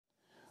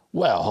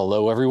Well,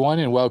 hello everyone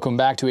and welcome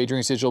back to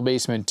Adrian's Digital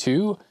Basement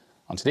 2.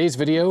 On today's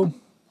video,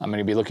 I'm going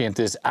to be looking at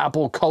this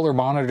Apple Color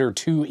Monitor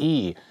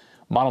IIe,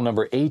 model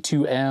number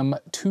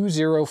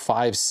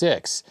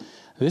A2M2056.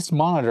 This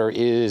monitor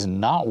is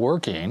not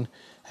working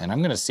and I'm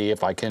going to see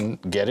if I can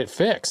get it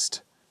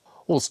fixed.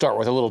 We'll start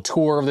with a little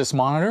tour of this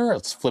monitor.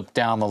 Let's flip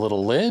down the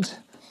little lid.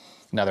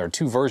 Now there are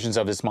two versions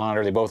of this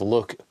monitor. They both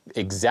look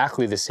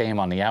exactly the same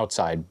on the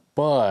outside,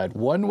 but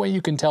one way you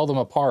can tell them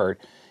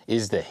apart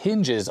is the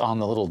hinges on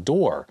the little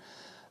door.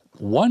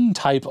 One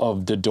type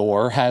of the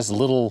door has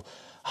little,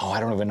 I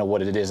don't even know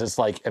what it is. It's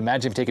like,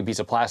 imagine if you take a piece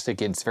of plastic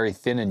and it's very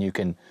thin and you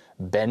can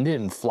bend it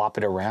and flop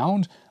it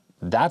around.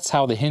 That's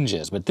how the hinge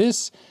is. But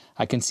this,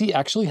 I can see,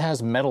 actually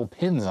has metal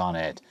pins on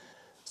it.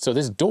 So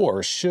this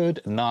door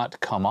should not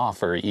come off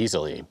very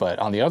easily. But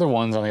on the other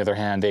ones, on the other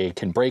hand, they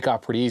can break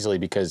off pretty easily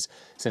because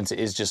since it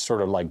is just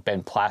sort of like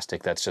bent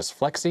plastic that's just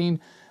flexing,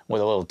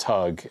 with a little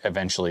tug,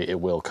 eventually it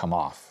will come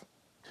off.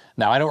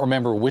 Now, I don't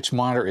remember which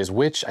monitor is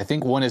which. I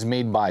think one is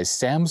made by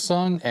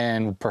Samsung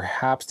and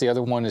perhaps the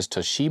other one is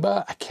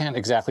Toshiba. I can't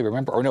exactly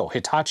remember. Or no,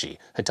 Hitachi.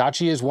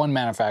 Hitachi is one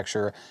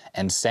manufacturer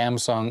and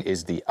Samsung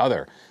is the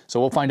other. So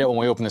we'll find out when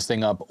we open this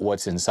thing up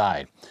what's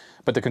inside.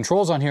 But the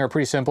controls on here are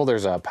pretty simple.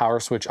 There's a power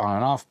switch on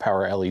and off,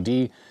 power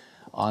LED.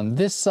 On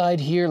this side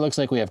here, looks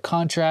like we have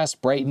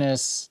contrast,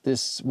 brightness.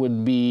 This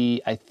would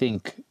be, I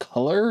think,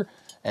 color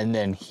and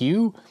then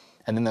hue.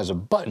 And then there's a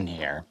button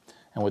here.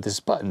 And what this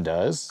button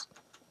does,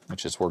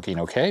 which is working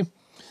okay,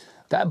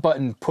 that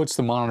button puts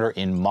the monitor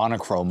in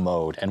monochrome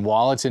mode. And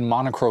while it's in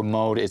monochrome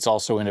mode, it's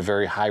also in a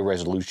very high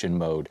resolution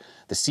mode.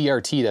 The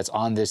CRT that's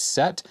on this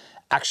set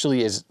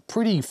actually is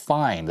pretty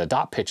fine. The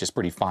dot pitch is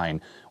pretty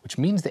fine, which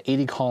means the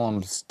 80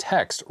 columns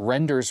text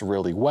renders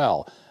really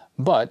well,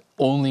 but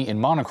only in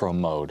monochrome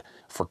mode.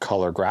 For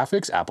color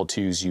graphics, Apple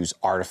IIs use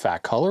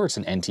artifact color. It's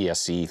an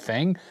NTSC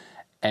thing.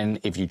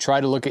 And if you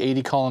try to look at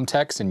 80 column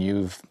text and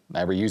you've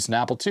ever used an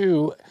Apple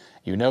II,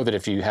 you know that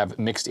if you have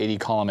mixed 80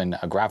 column in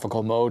a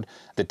graphical mode,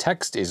 the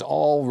text is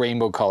all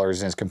rainbow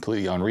colors and is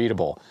completely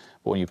unreadable.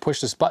 But when you push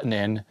this button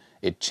in,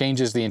 it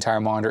changes the entire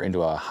monitor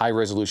into a high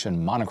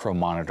resolution monochrome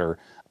monitor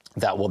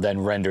that will then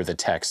render the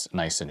text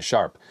nice and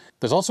sharp.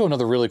 There's also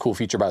another really cool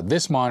feature about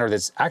this monitor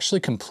that's actually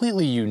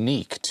completely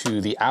unique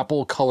to the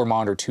Apple Color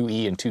Monitor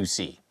IIe and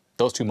IIc.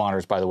 Those two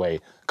monitors, by the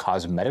way,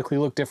 cosmetically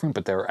look different,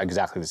 but they're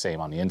exactly the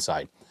same on the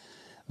inside.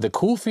 The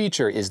cool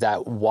feature is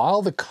that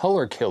while the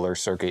color killer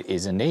circuit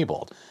is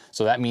enabled,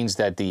 so that means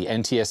that the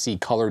NTSC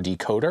color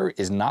decoder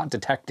is not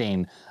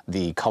detecting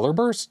the color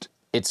burst,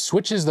 it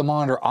switches the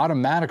monitor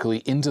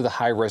automatically into the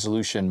high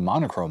resolution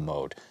monochrome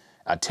mode.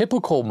 A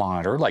typical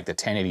monitor like the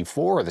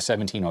 1084 or the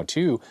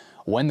 1702,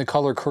 when the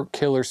color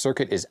killer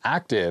circuit is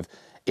active,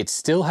 it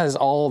still has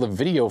all the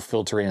video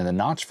filtering and the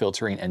notch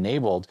filtering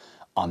enabled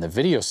on the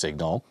video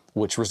signal,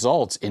 which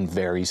results in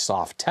very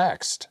soft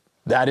text.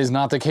 That is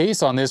not the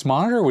case on this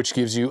monitor, which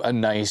gives you a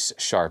nice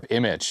sharp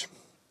image.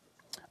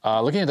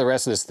 Looking at the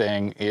rest of this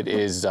thing, it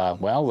is,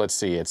 well, let's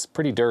see, it's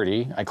pretty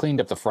dirty. I cleaned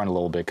up the front a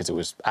little bit because it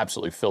was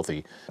absolutely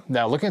filthy.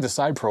 Now, looking at the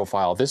side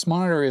profile, this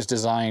monitor is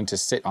designed to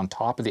sit on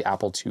top of the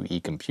Apple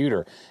IIe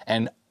computer.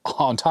 And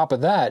on top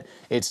of that,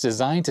 it's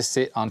designed to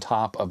sit on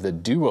top of the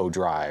Duo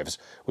drives,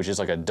 which is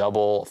like a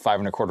double 5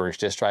 1/4 inch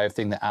disk drive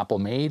thing that Apple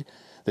made.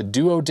 The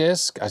Duo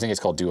disk, I think it's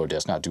called Duo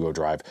disk, not Duo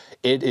drive.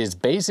 It is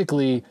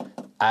basically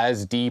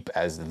as deep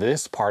as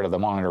this part of the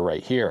monitor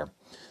right here.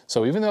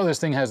 So even though this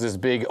thing has this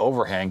big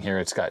overhang here,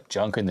 it's got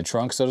junk in the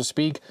trunk, so to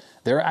speak,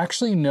 there are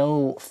actually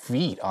no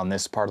feet on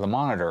this part of the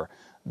monitor.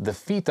 The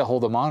feet that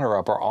hold the monitor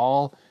up are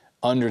all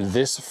under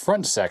this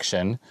front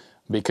section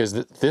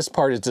because this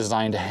part is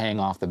designed to hang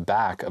off the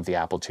back of the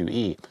Apple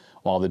IIe.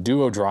 While the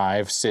Duo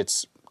drive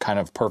sits kind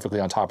of perfectly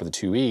on top of the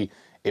IIe,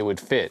 it would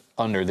fit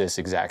under this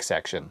exact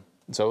section.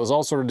 So it was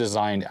all sort of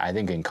designed, I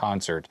think, in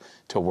concert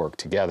to work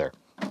together.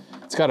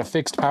 It's got a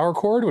fixed power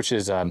cord, which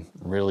is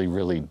really,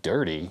 really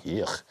dirty.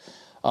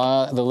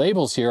 Ugh. The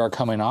labels here are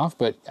coming off,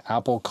 but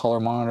Apple Color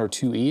Monitor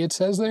IIe it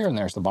says there, and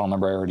there's the model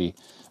number I already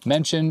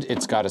mentioned.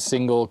 It's got a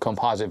single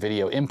composite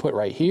video input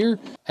right here.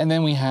 And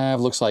then we have,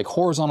 looks like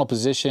horizontal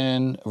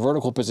position,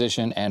 vertical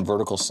position, and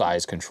vertical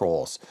size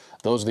controls.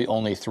 Those are the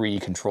only three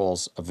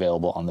controls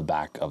available on the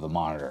back of the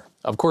monitor.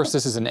 Of course,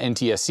 this is an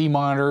NTSC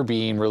monitor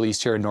being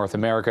released here in North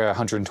America,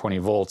 120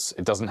 volts.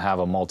 It doesn't have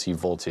a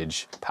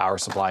multi-voltage power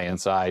supply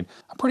inside.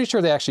 I'm pretty sure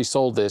they actually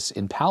sold this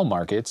in PAL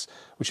markets,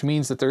 which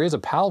means that there is a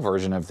PAL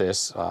version of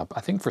this,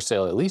 I think for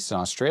sale at least in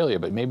Australia,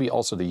 but maybe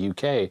also the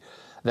UK,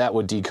 that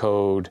would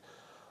decode.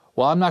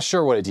 Well, I'm not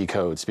sure what it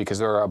decodes because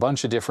there are a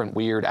bunch of different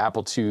weird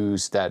Apple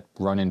IIs that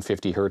run in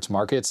 50 hertz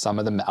markets. Some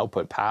of them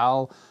output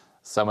PAL,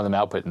 some of them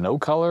output no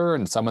color,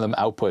 and some of them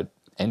output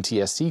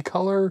NTSC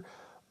color,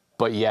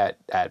 but yet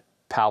at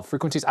PAL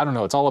frequencies. I don't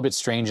know, it's all a bit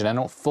strange and I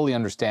don't fully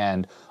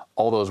understand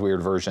all those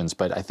weird versions,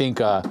 but I think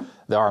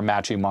there are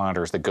matching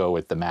monitors that go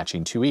with the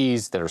matching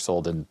IIes that are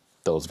sold in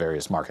those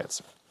various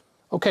markets.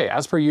 Okay,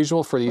 as per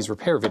usual for these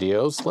repair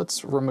videos,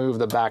 let's remove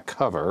the back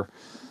cover.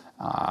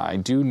 I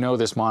do know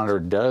this monitor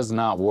does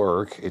not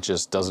work. It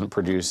just doesn't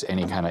produce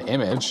any kind of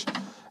image.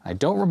 I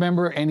don't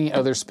remember any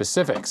other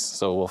specifics,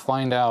 so we'll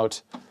find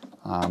out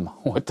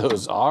what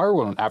those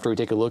are after we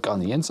take a look on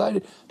the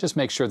inside. Just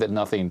make sure that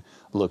nothing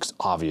looks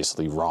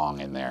obviously wrong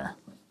in there.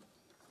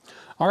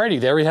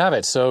 Alrighty, there we have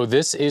it. So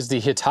this is the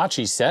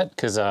Hitachi set,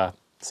 because it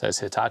says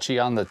Hitachi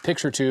on the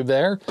picture tube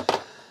there.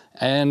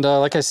 And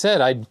like I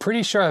said, I'm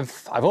pretty sure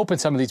I've opened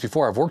some of these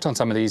before. I've worked on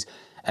some of these,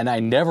 and I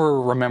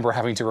never remember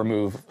having to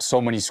remove so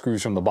many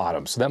screws from the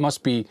bottom. So that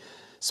must be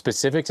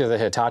specific to the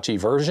Hitachi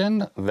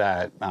version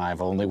that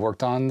I've only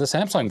worked on the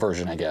Samsung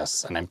version, I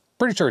guess. And I'm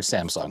pretty sure it's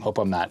Samsung. Hope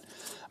I'm not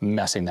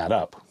messing that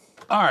up.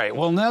 All right,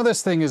 well, now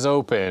this thing is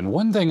open.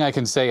 One thing I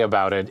can say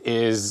about it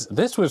is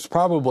this was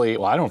probably,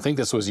 well, I don't think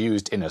this was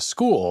used in a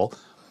school,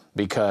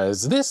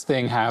 because this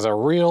thing has a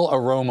real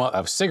aroma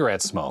of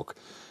cigarette smoke,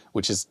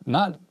 which is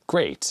not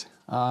great.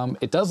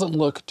 It doesn't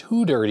look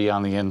too dirty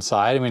on the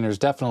inside. I mean, there's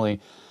definitely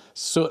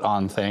soot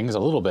on things, a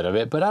little bit of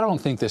it, but I don't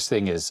think this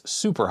thing is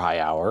super high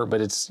hour, but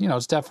it's, you know,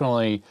 it's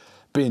definitely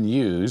been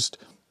used.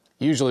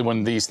 Usually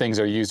when these things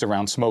are used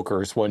around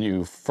smokers, when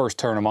you first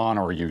turn them on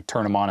or you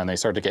turn them on and they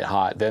start to get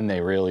hot, then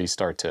they really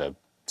start to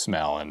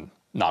smell and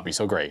not be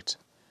so great.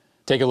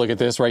 Take a look at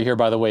this right here,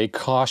 by the way.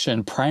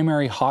 Caution,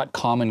 primary hot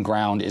common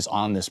ground is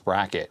on this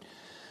bracket.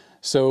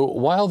 So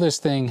while this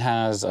thing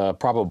has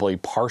probably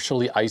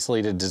partially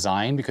isolated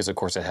design, because of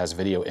course it has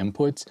video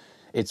inputs,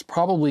 it's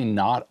probably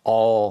not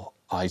all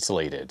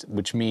isolated,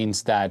 which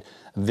means that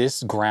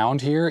this ground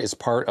here is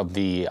part of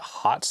the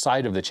hot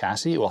side of the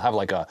chassis. It will have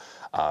like a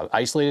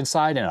isolated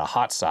side and a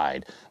hot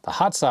side. The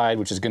hot side,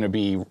 which is going to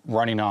be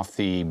running off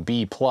the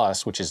B+,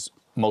 which is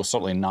most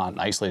certainly not an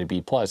isolated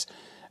B+,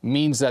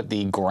 means that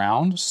the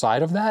ground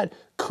side of that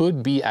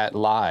could be at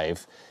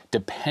live,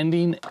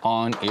 depending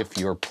on if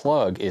your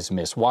plug is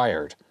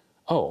miswired.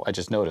 Oh, I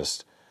just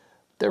noticed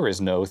there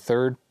is no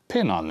third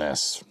pin on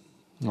this.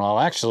 Well,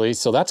 actually,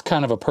 so that's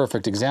kind of a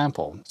perfect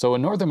example. So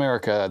in North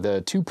America,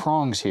 the two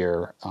prongs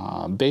here,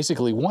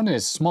 basically one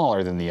is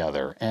smaller than the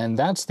other, and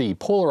that's the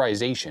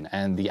polarization.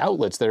 And the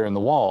outlets that are in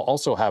the wall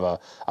also have a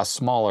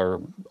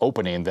smaller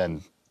opening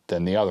than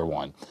the other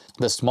one.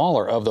 The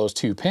smaller of those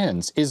two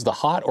pins is the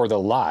hot or the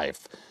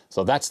live.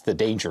 So that's the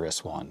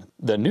dangerous one.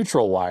 The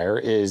neutral wire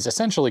is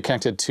essentially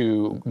connected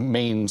to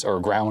mains or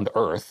ground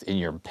earth in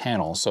your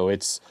panel, so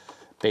it's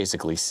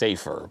basically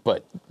safer.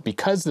 But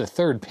because the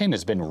third pin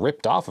has been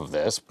ripped off of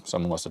this,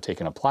 someone must have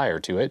taken a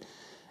plier to it,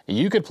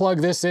 you could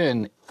plug this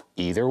in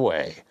either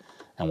way.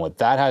 And what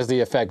that has the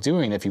effect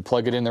doing, if you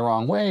plug it in the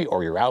wrong way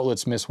or your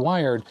outlet's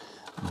miswired,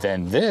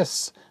 then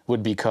this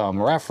would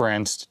become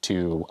referenced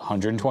to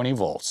 120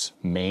 volts,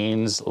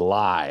 mains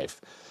live.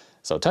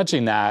 So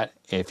touching that,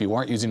 if you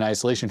weren't using an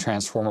isolation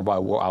transformer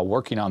while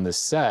working on this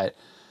set,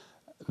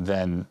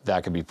 then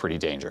that could be pretty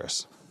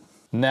dangerous.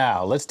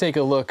 Now, let's take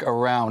a look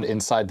around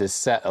inside this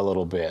set a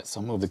little bit. So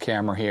I'll move the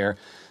camera here.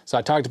 So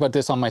I talked about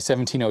this on my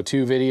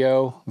 1702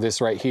 video. This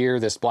right here,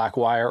 this black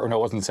wire, or no, it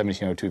wasn't the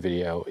 1702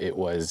 video. It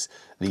was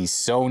the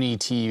Sony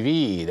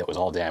TV that was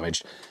all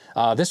damaged.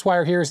 This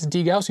wire here is the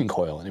degaussing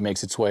coil, and it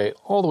makes its way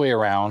all the way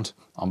around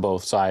on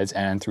both sides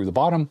and through the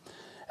bottom.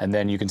 And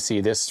then you can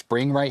see this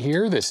spring right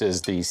here. This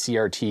is the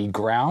CRT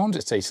ground.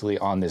 It's basically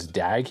on this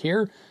DAG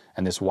here.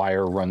 And this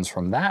wire runs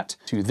from that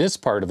to this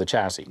part of the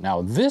chassis.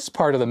 Now, this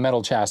part of the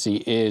metal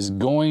chassis is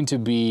going to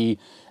be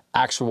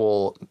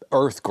actual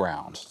earth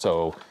ground.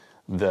 So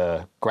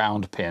the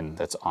ground pin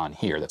that's on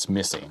here that's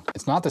missing.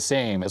 It's not the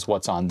same as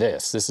what's on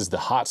this. This is the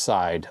hot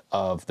side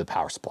of the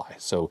power supply.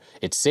 So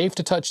it's safe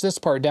to touch this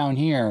part down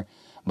here,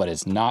 but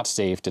it's not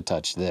safe to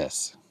touch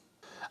this.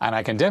 And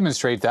I can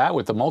demonstrate that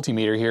with the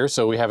multimeter here.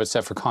 So we have it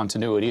set for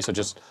continuity. So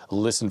just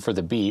listen for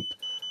the beep.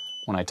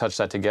 When I touch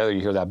that together, you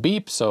hear that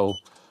beep. So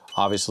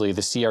obviously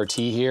the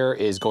CRT here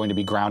is going to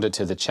be grounded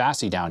to the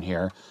chassis down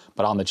here,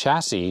 but on the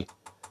chassis,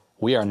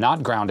 we are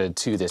not grounded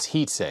to this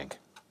heatsink.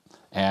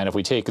 And if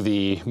we take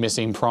the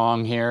missing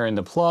prong here in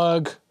the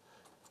plug,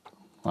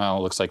 well,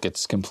 it looks like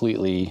it's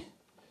completely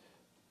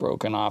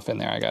broken off in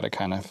there. I gotta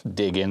kind of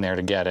dig in there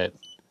to get it.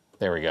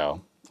 There we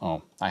go.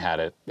 Oh, I had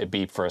it. It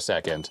beeped for a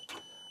second.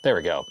 There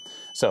we go.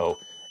 So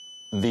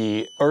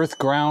the earth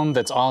ground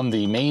that's on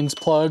the mains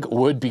plug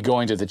would be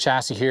going to the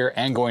chassis here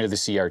and going to the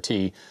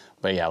CRT.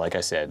 But yeah, like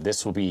I said,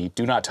 this will be,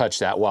 do not touch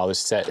that while this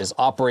set is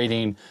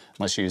operating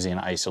unless you're using an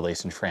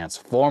isolation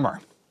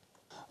transformer.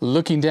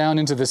 Looking down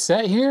into the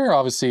set here,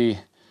 obviously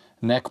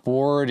neck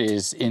board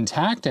is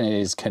intact and it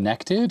is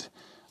connected.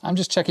 I'm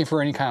just checking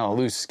for any kind of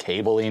loose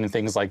cabling and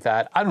things like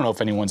that. I don't know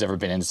if anyone's ever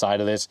been inside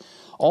of this.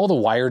 All the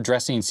wire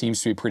dressing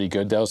seems to be pretty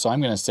good though, so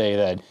I'm gonna say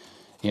that,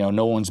 you know,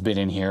 no one's been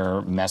in here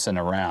messing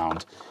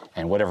around.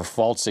 And whatever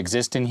faults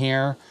exist in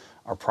here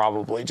are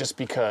probably just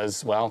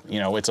because, well, you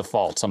know, it's a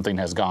fault. Something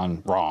has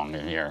gone wrong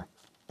in here.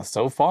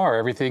 So far,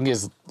 everything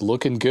is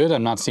looking good.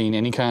 I'm not seeing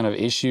any kind of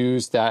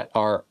issues that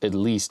are at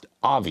least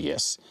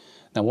obvious.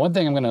 Now, one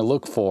thing I'm gonna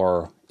look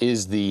for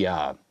is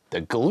the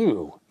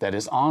glue that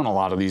is on a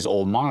lot of these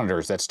old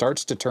monitors that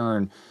starts to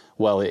turn,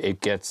 well, it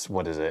gets,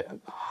 what is it,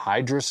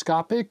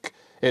 hygroscopic?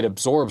 It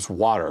absorbs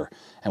water.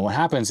 And what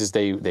happens is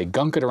they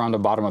gunk it around the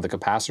bottom of the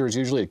capacitors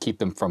usually to keep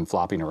them from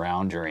flopping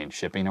around during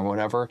shipping or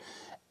whatever.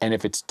 And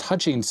if it's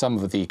touching some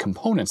of the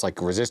components like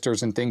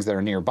resistors and things that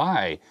are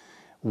nearby,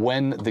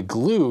 when the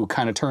glue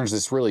kind of turns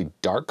this really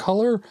dark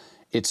color,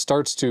 it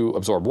starts to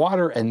absorb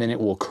water and then it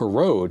will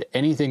corrode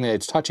anything that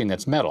it's touching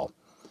that's metal.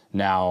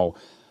 Now,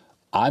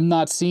 I'm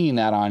not seeing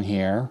that on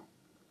here.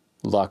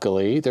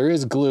 Luckily, there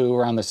is glue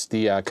around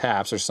the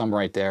caps. There's some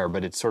right there,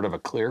 but it's sort of a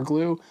clear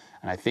glue,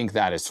 and I think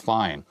that is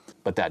fine.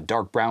 But that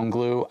dark brown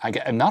glue,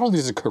 and not only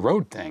does it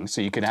corrode things,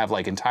 so you can have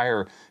like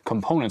entire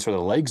components where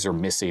the legs are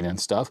missing and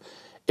stuff,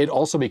 it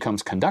also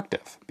becomes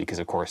conductive because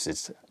of course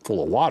it's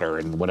full of water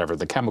and whatever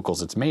the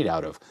chemicals it's made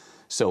out of.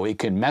 So it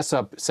can mess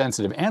up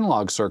sensitive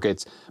analog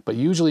circuits, but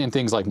usually in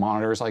things like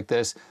monitors like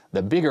this,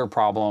 the bigger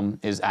problem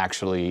is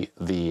actually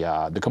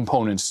the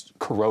components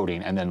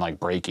corroding and then like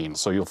breaking.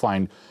 So you'll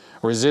find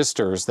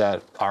resistors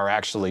that are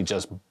actually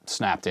just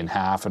snapped in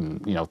half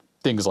and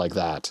things like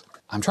that.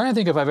 I'm trying to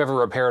think if I've ever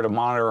repaired a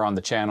monitor on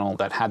the channel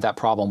that had that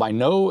problem. I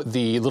know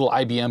the little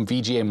IBM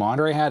VGA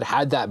monitor I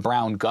had that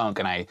brown gunk,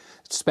 and I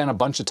spent a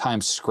bunch of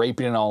time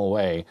scraping it all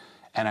away.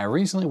 And I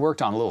recently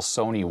worked on a little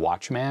Sony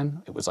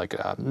Watchman. It was like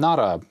not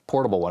a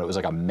portable one, it was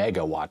like a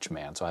mega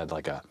Watchman. So I had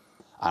like a,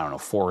 I don't know,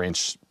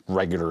 4-inch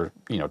regular,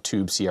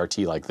 tube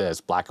CRT like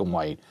this, black and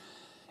white.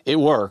 It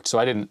worked,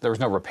 so there was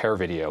no repair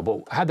video,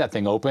 but I had that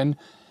thing open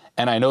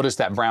and I noticed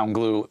that brown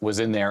glue was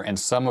in there and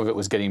some of it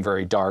was getting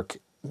very dark,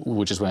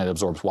 which is when it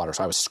absorbs water.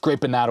 So I was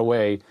scraping that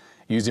away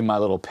using my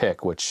little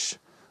pick, which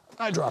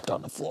I dropped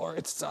on the floor.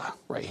 It's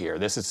right here.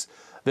 This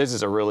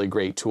is a really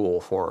great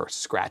tool for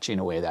scratching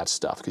away that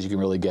stuff because you can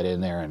really get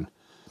in there and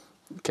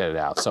get it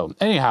out. So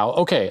anyhow,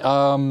 okay,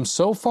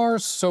 so far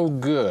so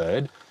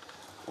good.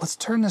 Let's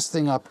turn this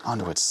thing up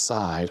onto its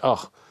side.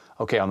 Oh,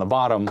 okay, on the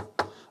bottom,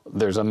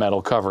 there's a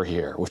metal cover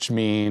here, which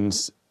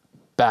means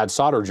bad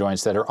solder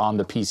joints that are on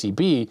the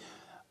PCB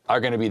are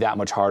gonna be that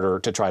much harder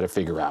to try to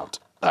figure out.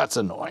 That's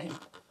annoying.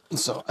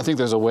 So I think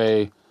there's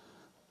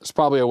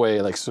probably a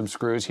way, like some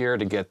screws here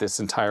to get this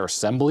entire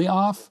assembly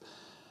off.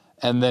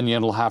 And then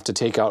you'll have to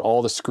take out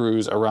all the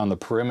screws around the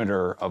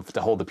perimeter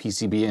to hold the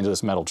PCB into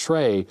this metal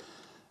tray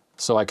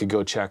so I could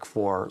go check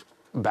for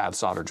bad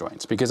solder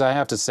joints. Because I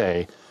have to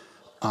say,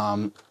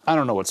 I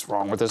don't know what's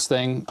wrong with this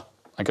thing.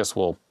 I guess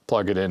we'll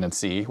plug it in and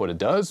see what it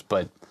does,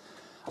 but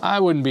I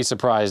wouldn't be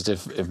surprised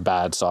if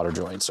bad solder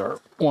joints are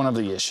one of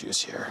the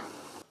issues here.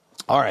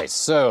 All right,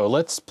 so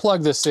let's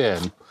plug this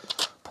in.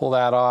 Pull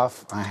that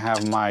off. I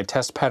have my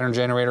test pattern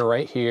generator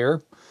right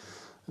here.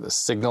 The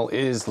signal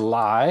is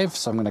live,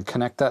 so I'm gonna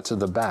connect that to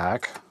the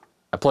back.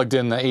 I plugged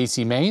in the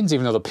AC mains,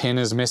 even though the pin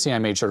is missing, I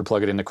made sure to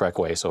plug it in the correct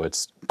way, so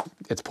it's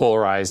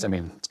polarized. I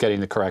mean, it's getting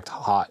the correct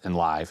hot and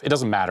live. It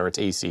doesn't matter, it's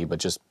AC, but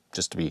just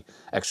to be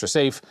extra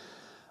safe.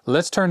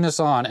 Let's turn this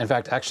on. In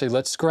fact, actually,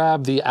 let's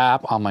grab the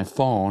app on my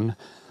phone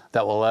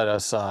that will let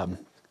us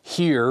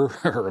hear,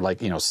 or like,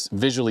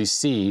 visually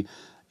see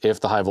if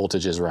the high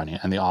voltage is running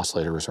and the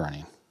oscillator is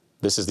running.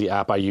 This is the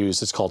app I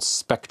use. It's called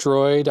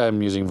Spectroid.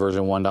 I'm using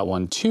version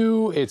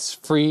 1.12. It's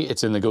free.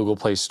 It's in the Google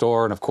Play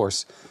Store. And of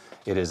course,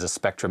 it is a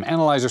spectrum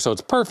analyzer, so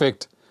it's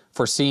perfect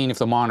for seeing if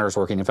the monitor is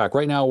working. In fact,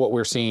 right now what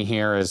we're seeing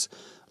here is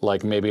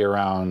like maybe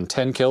around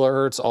 10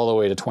 kilohertz all the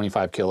way to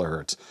 25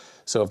 kilohertz.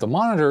 So if the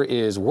monitor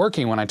is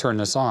working when I turn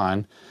this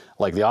on,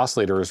 like the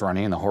oscillator is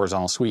running in the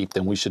horizontal sweep,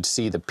 then we should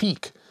see the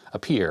peak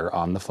appear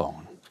on the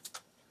phone.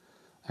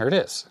 There it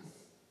is.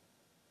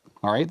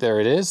 All right, there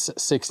it is,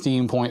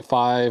 16.5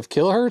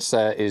 kilohertz.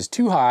 That is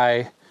too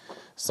high,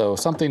 so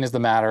something is the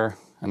matter.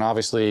 And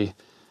obviously,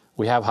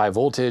 we have high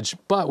voltage,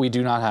 but we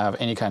do not have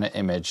any kind of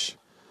image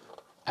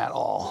at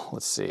all.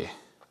 Let's see.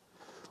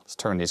 Let's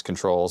turn these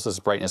controls. This is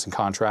brightness and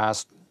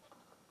contrast.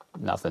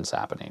 Nothing's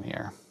happening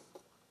here.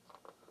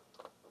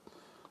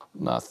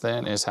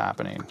 Nothing is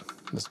happening.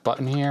 This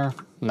button here,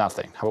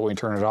 nothing. How about we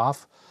turn it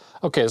off?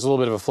 Okay, there's a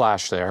little bit of a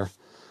flash there.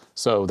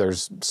 So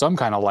there's some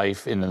kind of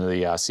life in the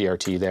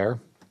CRT there.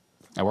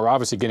 And we're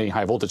obviously getting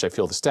high voltage. I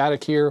feel the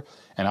static here.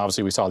 And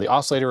obviously we saw the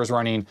oscillator is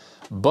running,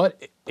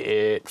 but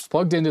it's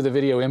plugged into the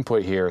video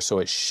input here. So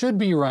it should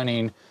be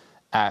running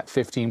at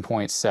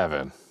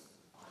 15.7.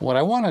 What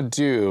I want to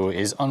do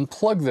is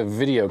unplug the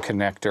video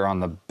connector on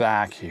the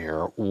back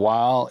here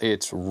while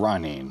it's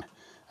running.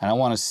 And I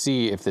want to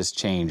see if this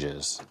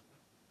changes.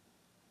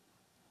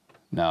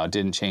 No, it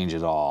didn't change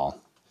at all.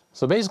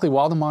 So basically,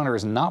 while the monitor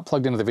is not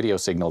plugged into the video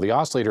signal, the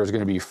oscillator is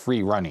going to be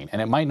free running,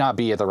 and it might not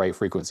be at the right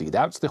frequency.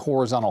 That's the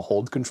horizontal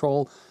hold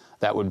control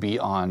that would be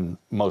on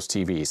most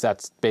TVs.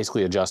 That's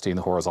basically adjusting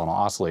the horizontal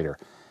oscillator.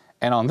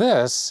 And on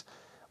this,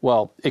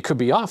 well, it could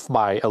be off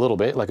by a little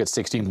bit, like it's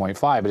 16.5,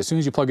 but as soon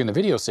as you plug in the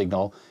video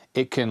signal,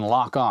 it can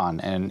lock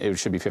on, and it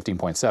should be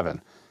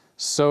 15.7.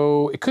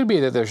 So it could be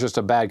that there's just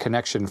a bad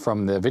connection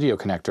from the video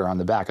connector on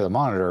the back of the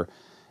monitor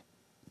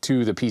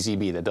to the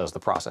PCB that does the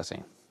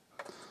processing.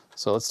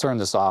 So let's turn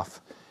this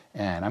off,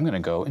 and I'm gonna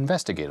go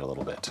investigate a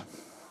little bit.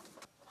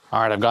 All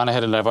right, I've gone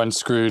ahead and I've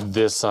unscrewed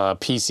this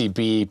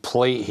PCB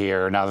plate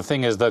here. Now the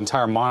thing is, the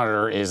entire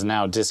monitor is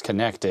now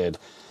disconnected.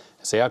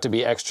 So you have to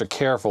be extra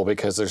careful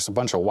because there's a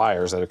bunch of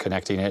wires that are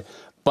connecting it,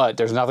 but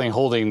there's nothing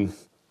holding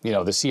you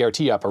know, the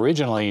CRT up,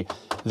 originally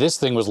this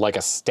thing was like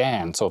a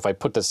stand. So if I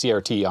put the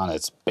CRT on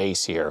its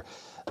base here,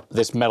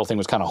 this metal thing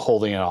was kind of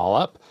holding it all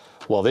up.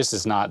 Well, this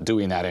is not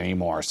doing that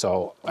anymore.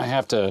 So I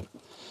have to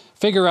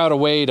figure out a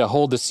way to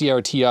hold the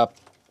CRT up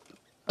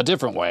a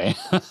different way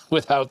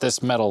without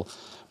this metal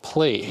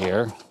plate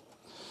here.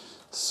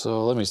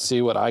 So let me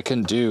see what I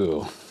can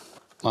do.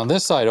 On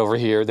this side over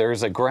here,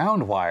 there's a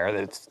ground wire,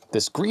 that's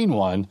this green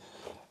one,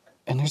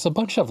 and there's a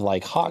bunch of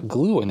like hot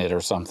glue in it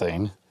or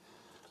something,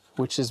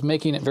 which is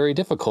making it very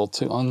difficult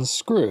to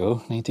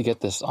unscrew. I need to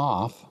get this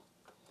off,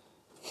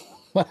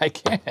 but I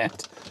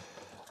can't.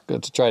 I'm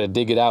going to try to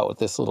dig it out with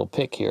this little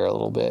pick here a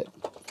little bit.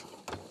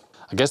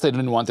 I guess they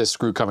didn't want this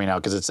screw coming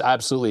out because it's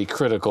absolutely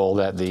critical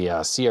that the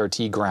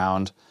CRT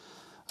ground,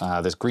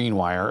 this green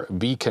wire,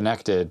 be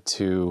connected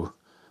to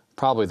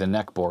probably the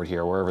neck board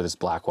here, wherever this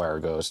black wire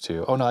goes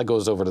to. Oh no, that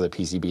goes over to the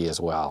PCB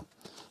as well.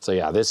 So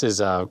yeah, this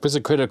is a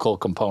critical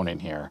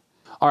component here.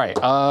 All right,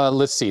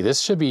 let's see. This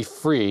should be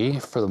free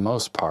for the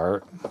most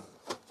part.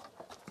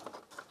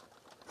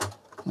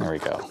 There we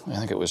go. I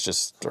think it was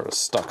just sort of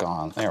stuck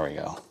on. There we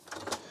go.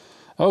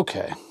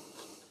 Okay.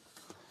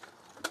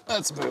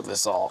 Let's move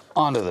this all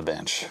onto the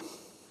bench.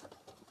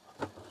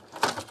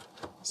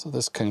 So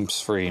this comes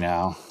free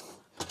now.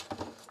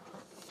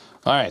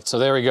 All right, so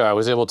there we go. I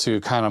was able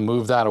to kind of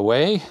move that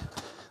away.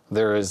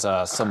 There is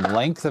some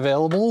length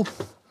available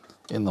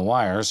in the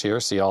wires here.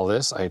 See all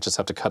this? I just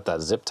have to cut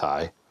that zip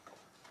tie.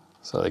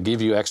 So they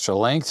give you extra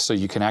length so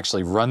you can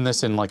actually run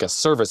this in like a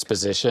service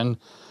position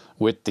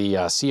with the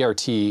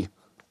CRT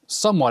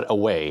somewhat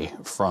away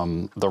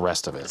from the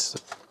rest of it.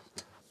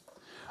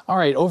 All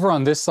right, over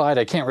on this side,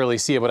 I can't really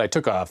see it, but I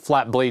took a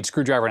flat blade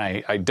screwdriver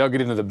and I dug it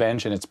into the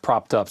bench and it's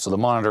propped up. So the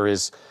monitor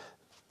is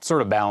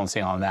sort of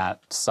balancing on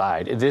that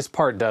side. This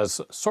part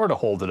does sort of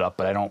hold it up,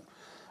 but I don't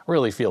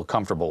really feel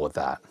comfortable with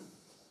that.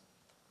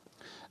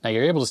 Now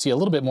you're able to see a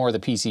little bit more of the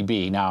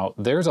PCB. Now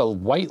there's a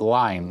white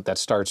line that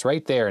starts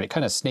right there and it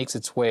kind of snakes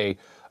its way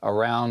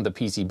around the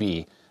PCB.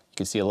 You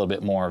can see a little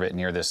bit more of it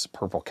near this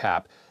purple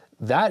cap.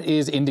 That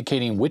is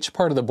indicating which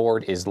part of the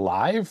board is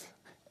live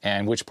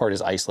and which part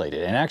is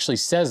isolated. And it actually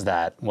says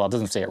that, well, it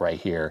doesn't say it right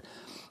here,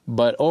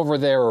 but over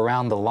there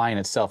around the line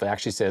itself, it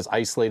actually says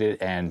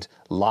isolated and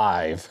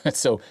live.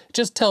 So it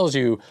just tells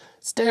you,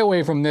 stay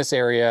away from this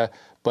area,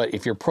 but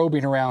if you're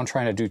probing around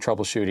trying to do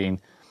troubleshooting,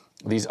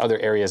 these other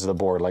areas of the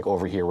board, like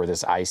over here where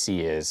this IC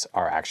is,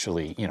 are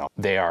actually, you know,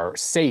 they are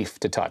safe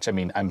to touch. I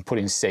mean, I'm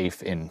putting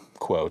safe in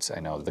quotes.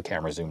 I know the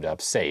camera zoomed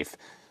up, safe,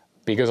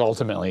 because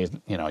ultimately,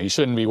 you know, you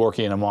shouldn't be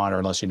working in a monitor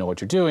unless you know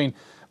what you're doing.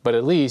 But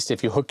at least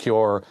if you hook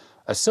your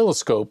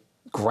oscilloscope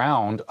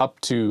ground up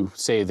to,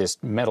 say,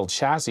 this metal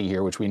chassis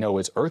here, which we know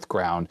is earth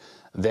ground,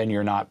 then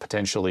you're not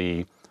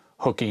potentially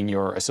hooking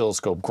your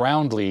oscilloscope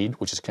ground lead,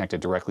 which is connected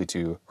directly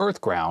to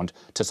earth ground,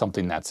 to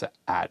something that's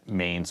at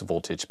mains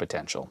voltage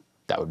potential.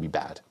 That would be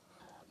bad.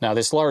 Now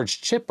this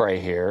large chip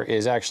right here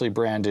is actually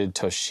branded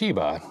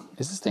Toshiba.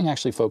 Is this thing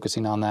actually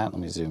focusing on that?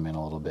 Let me zoom in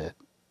a little bit.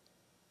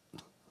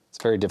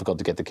 It's very difficult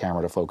to get the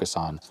camera to focus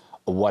on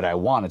what I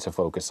want it to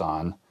focus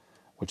on,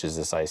 which is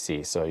this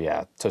IC. So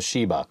yeah,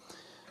 Toshiba.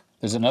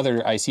 There's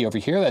another IC over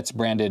here that's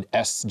branded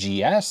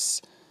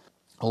SGS,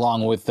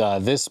 along with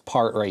this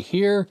part right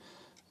here.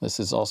 This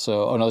is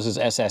also, oh no, this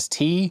is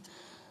SST.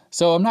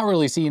 So I'm not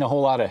really seeing a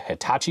whole lot of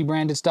Hitachi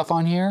branded stuff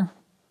on here.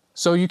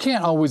 So you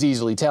can't always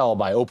easily tell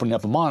by opening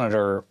up a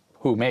monitor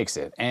who makes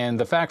it. And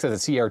the fact that the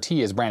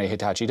CRT is branded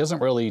Hitachi doesn't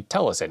really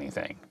tell us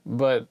anything.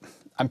 But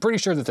I'm pretty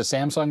sure that the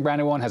Samsung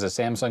branded one has a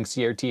Samsung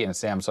CRT and a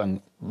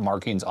Samsung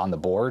markings on the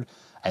board,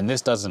 and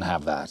this doesn't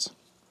have that.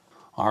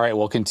 All right,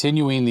 well,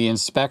 continuing the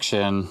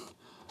inspection,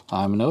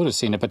 I'm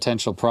noticing a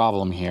potential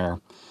problem here.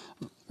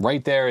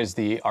 Right there is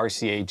the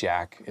RCA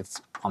jack.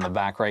 It's on the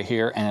back right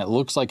here, and it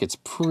looks like it's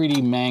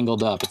pretty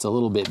mangled up. It's a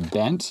little bit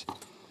bent.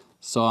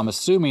 So I'm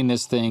assuming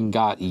this thing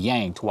got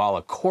yanked while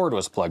a cord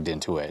was plugged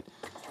into it.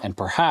 And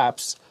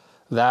perhaps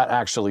that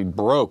actually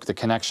broke the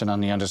connection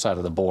on the underside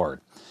of the board.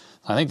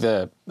 I think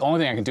the only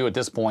thing I can do at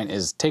this point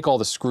is take all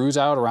the screws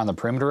out around the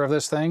perimeter of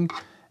this thing,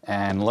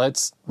 and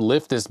let's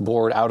lift this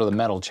board out of the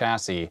metal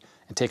chassis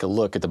and take a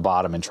look at the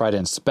bottom and try to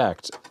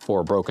inspect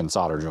for a broken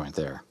solder joint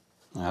there.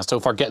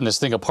 So far getting this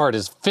thing apart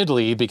is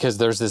fiddly because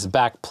there's this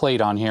back plate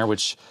on here,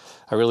 which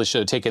I really should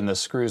have taken the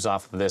screws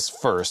off of this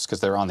first because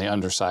they're on the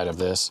underside of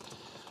this.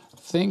 I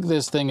think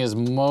this thing is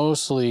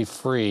mostly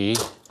free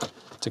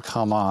to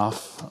come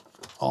off,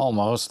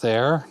 almost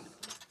there.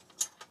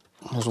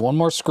 There's one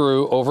more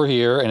screw over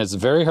here, and it's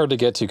very hard to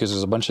get to because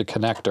there's a bunch of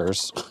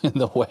connectors in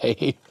the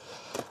way.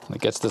 And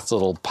it gets this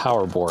little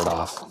power board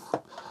off.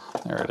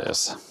 There it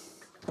is.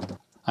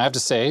 I have to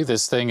say,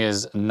 this thing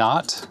is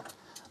not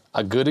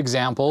a good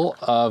example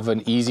of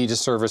an easy to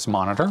service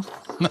monitor.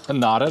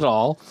 Not at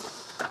all.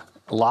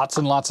 Lots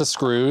and lots of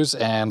screws,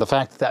 and the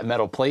fact that that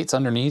metal plate's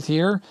underneath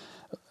here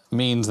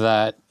means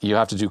that you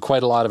have to do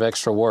quite a lot of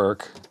extra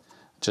work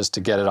just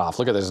to get it off.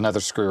 Look at, there's another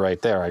screw right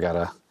there I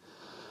gotta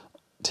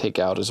take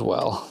out as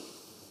well.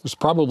 There's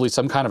probably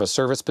some kind of a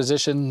service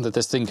position that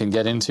this thing can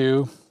get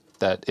into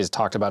that is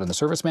talked about in the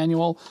service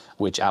manual,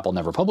 which Apple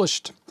never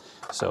published.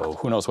 So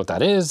who knows what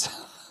that is,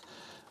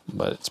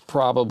 but it's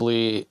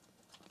probably,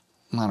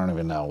 I don't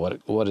even know,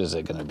 what is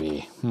it gonna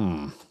be?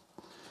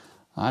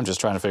 I'm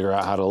just trying to figure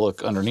out how to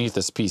look underneath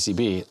this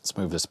PCB. Let's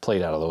move this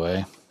plate out of the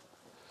way.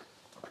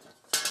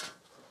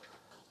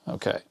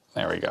 Okay,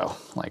 there we go,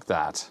 like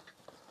that.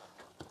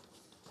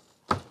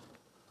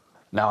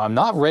 Now I'm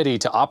not ready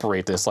to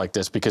operate this like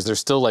this because there's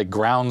still like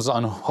grounds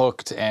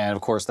unhooked and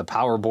of course the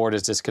power board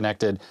is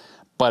disconnected,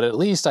 but at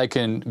least I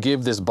can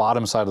give this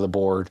bottom side of the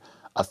board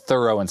a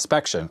thorough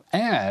inspection.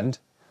 And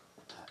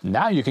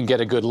now you can get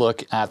a good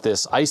look at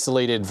this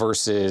isolated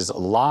versus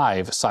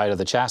live side of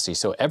the chassis.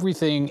 So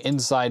everything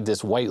inside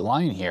this white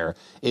line here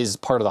is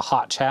part of the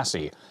hot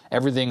chassis.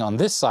 Everything on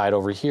this side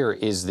over here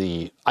is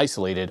the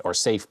isolated or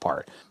safe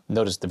part.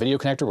 Notice the video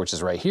connector, which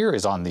is right here,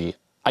 is on the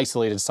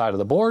isolated side of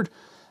the board.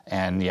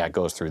 And yeah, it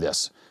goes through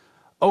this.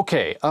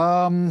 Okay,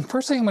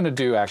 first thing I'm gonna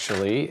do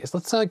actually is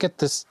let's get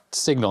this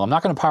signal. I'm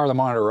not gonna power the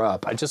monitor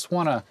up. I just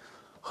wanna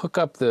hook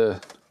up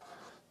the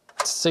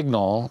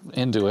signal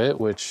into it,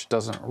 which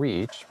doesn't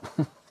reach.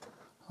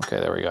 Okay,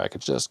 there we go, I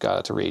just got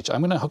it to reach. I'm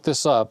gonna hook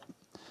this up,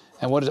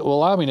 and what it will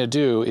allow me to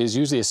do is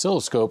use the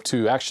oscilloscope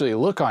to actually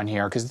look on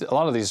here, because a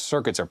lot of these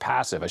circuits are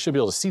passive. I should be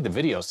able to see the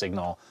video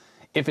signal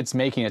if it's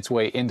making its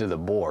way into the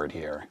board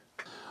here.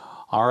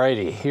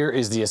 Alrighty, here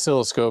is the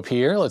oscilloscope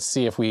here. Let's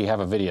see if we have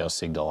a video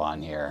signal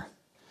on here.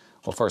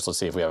 Well, first let's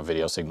see if we have a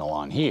video signal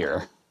on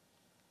here.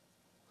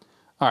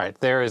 All right,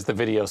 there is the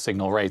video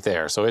signal right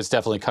there. So it's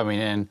definitely coming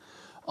in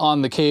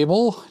on the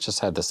cable.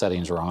 Just had the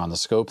settings wrong on the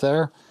scope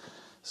there.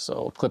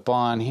 So clip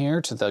on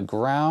here to the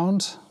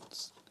ground.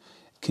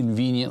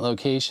 Convenient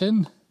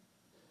location.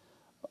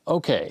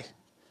 Okay,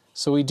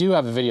 so we do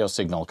have a video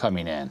signal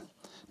coming in.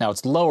 Now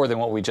it's lower than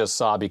what we just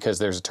saw because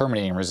there's a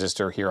terminating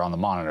resistor here on the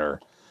monitor,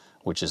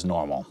 which is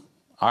normal.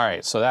 All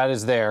right, so that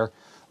is there.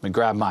 Let me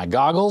grab my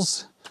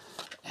goggles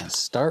and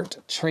start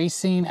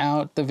tracing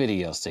out the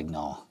video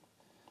signal.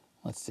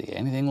 Let's see,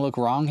 anything look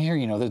wrong here?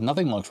 You know, there's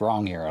nothing looks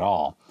wrong here at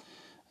all.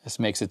 This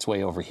makes its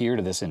way over here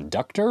to this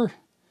inductor,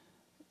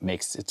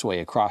 makes its way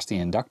across the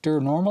inductor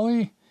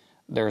normally.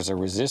 There's a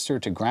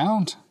resistor to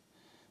ground.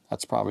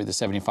 That's probably the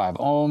 75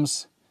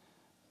 ohms.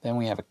 Then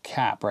we have a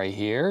cap right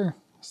here.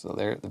 So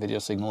there, the video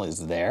signal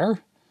is there.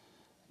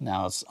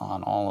 Now it's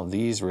on all of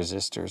these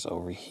resistors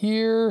over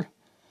here.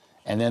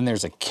 And then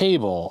there's a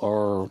cable,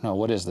 or no,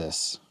 what is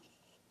this?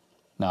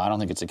 No, I don't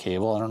think it's a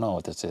cable. I don't know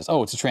what this is.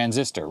 Oh, it's a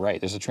transistor, right.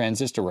 There's a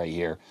transistor right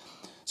here.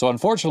 So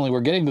unfortunately,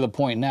 we're getting to the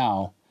point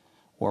now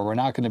where we're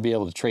not going to be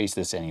able to trace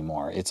this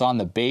anymore. It's on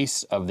the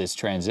base of this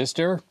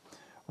transistor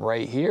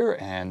right here.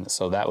 And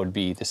so that would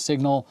be the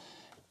signal.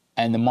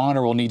 And the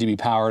monitor will need to be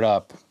powered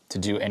up to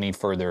do any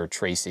further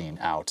tracing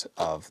out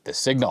of the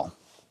signal.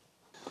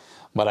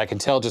 But I can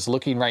tell just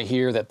looking right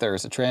here that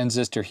there's a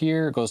transistor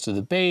here, it goes to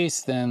the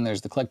base, then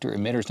there's the collector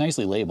emitter, it's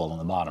nicely labeled on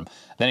the bottom.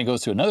 Then it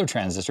goes to another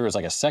transistor, it's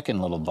like a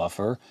second little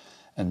buffer,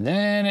 and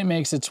then it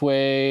makes its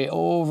way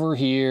over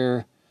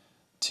here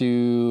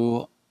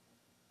to,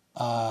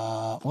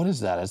 what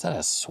is that? Is that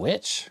a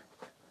switch?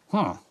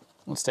 Huh,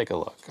 let's take a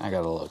look. I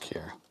gotta look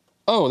here.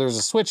 Oh, there's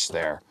a switch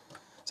there.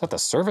 Is that the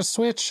service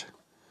switch?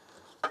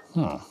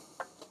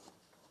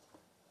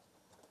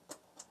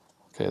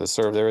 Okay,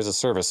 there is a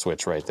service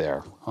switch right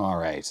there. All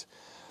right.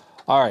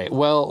 All right,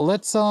 well,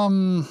 let's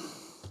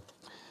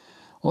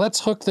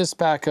hook this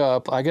back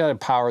up. I gotta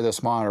power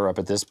this monitor up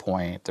at this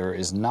point. There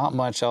is not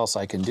much else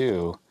I can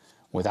do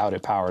without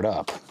it powered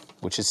up,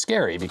 which is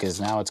scary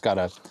because now it's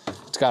gotta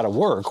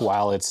work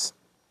while it's,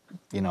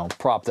 you know,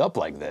 propped up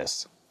like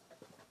this.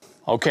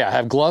 Okay, I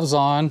have gloves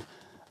on,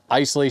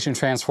 isolation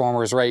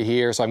transformers right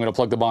here, so I'm gonna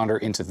plug the monitor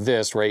into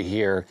this right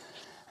here,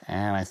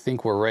 and I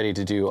think we're ready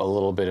to do a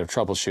little bit of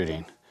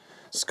troubleshooting.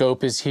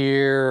 Scope is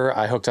here.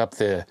 I hooked up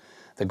the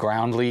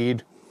ground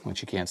lead,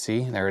 which you can't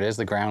see. There it is,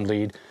 the ground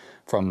lead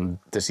from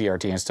the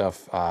CRT and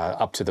stuff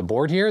up to the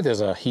board here. There's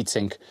a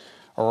heatsink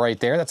right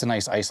there. That's a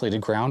nice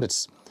isolated ground.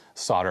 It's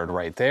soldered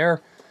right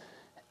there.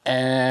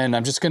 And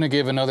I'm just gonna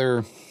give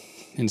another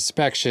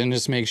inspection,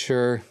 just make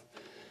sure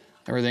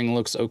everything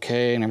looks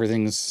okay and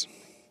everything's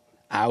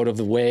out of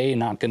the way,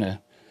 not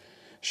gonna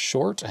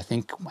short. I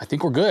think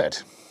we're good.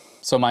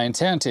 So my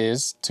intent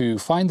is to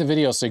find the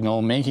video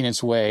signal making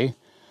its way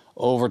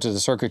over to the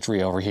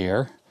circuitry over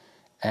here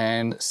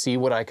and see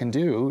what I can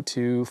do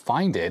to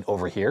find it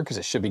over here, because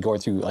it should be going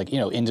through, like, you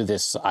know, into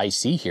this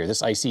IC here.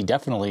 This IC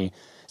definitely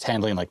is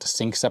handling like the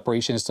sync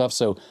separation and stuff.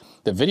 So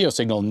the video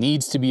signal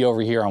needs to be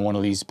over here on one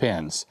of these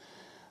pins.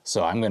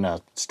 So I'm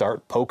gonna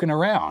start poking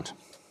around.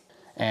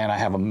 And I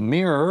have a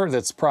mirror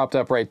that's propped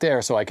up right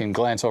there so I can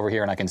glance over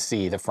here and I can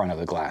see the front of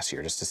the glass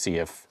here just to see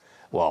if,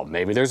 well,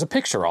 maybe there's a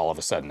picture all of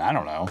a sudden. I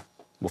don't know.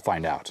 We'll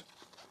find out.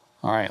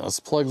 All right, let's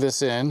plug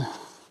this in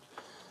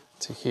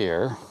to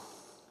here.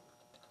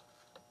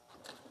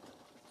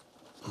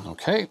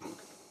 Okay.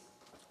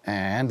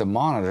 And the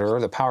monitor,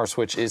 the power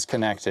switch is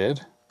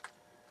connected.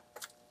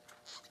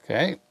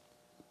 Okay.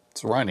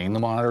 It's running. The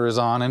monitor is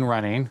on and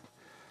running.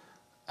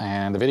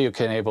 And the video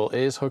cable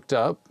is hooked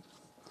up.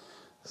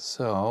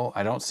 So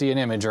I don't see an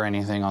image or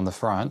anything on the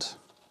front.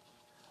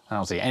 I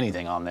don't see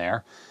anything on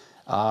there.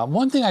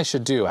 One thing I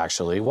should do,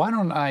 actually, why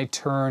don't I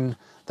turn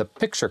the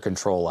picture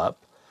control up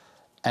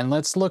and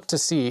let's look to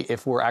see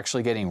if we're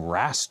actually getting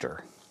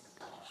raster.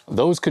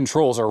 Those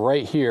controls are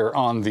right here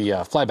on the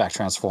flyback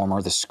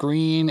transformer. The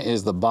screen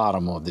is the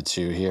bottom of the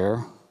two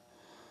here.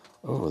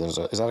 Oh,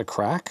 is that a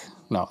crack?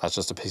 No, that's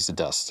just a piece of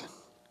dust.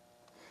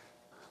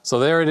 So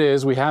there it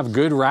is. We have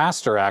good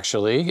raster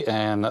actually,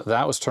 and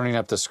that was turning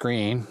up the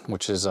screen,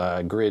 which is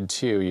grid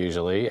 2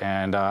 usually,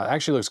 and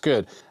actually looks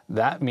good.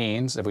 That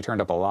means if we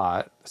turned up a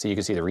lot, so you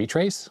can see the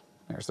retrace.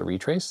 There's the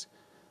retrace.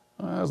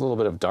 There's a little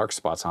bit of dark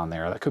spots on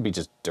there. That could be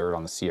just dirt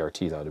on the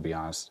CRT though, to be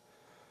honest.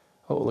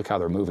 Oh, look how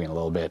they're moving a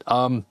little bit.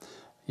 Oh,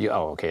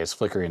 okay, it's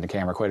flickering the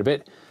camera quite a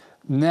bit.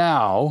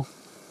 Now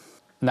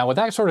what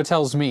that sort of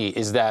tells me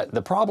is that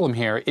the problem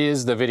here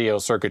is the video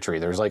circuitry.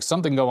 There's like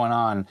something going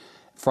on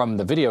from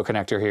the video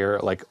connector here,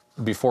 like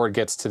before it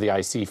gets to the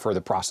IC for the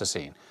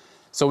processing.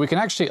 So we can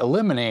actually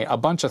eliminate a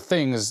bunch of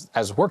things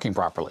as working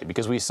properly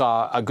because we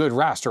saw a good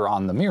raster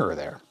on the mirror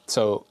there.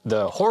 So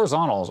the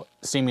horizontal's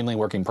seemingly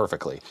working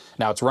perfectly.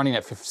 Now it's running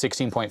at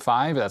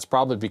 16.5. That's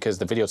probably because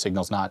the video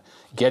signal's not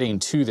getting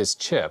to this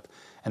chip.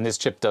 And this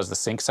chip does the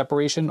sync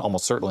separation.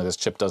 Almost certainly this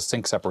chip does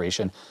sync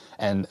separation.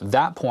 And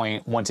that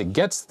point, once it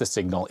gets the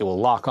signal, it will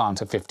lock on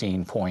to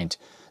 15.7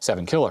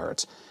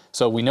 kilohertz.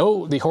 So we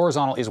know the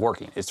horizontal is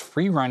working. It's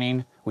free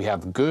running. We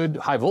have good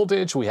high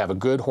voltage. We have a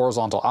good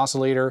horizontal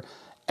oscillator.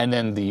 And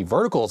then the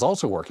vertical is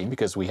also working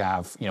because we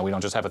have, we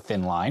don't just have a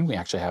thin line. We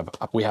actually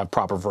have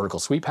proper vertical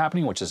sweep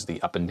happening, which is the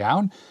up and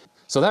down.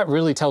 So that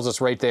really tells us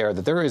right there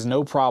that there is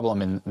no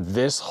problem in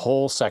this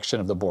whole section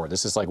of the board.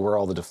 This is like where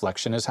all the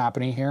deflection is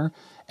happening here.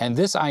 And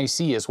this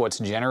IC is what's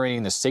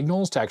generating the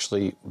signals to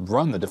actually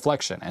run the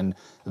deflection. And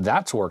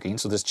that's working.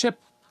 So this chip,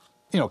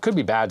 could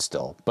be bad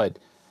still, but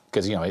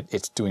because,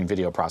 it's doing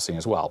video processing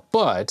as well.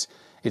 But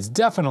it's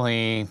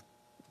definitely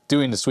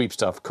doing the sweep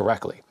stuff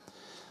correctly.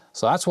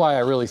 So that's why I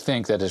really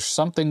think that there's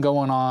something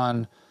going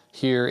on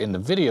here in the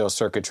video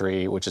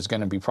circuitry, which is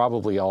going to be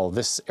probably all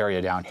this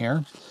area down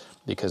here,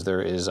 because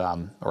there is,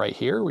 right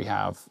here, we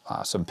have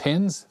some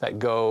pins that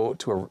go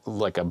to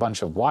a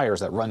bunch of wires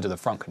that run to the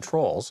front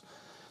controls.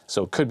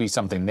 So it could be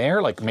something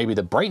there, like maybe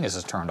the brightness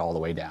is turned all the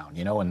way down,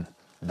 and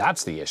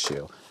that's the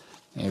issue.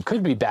 And it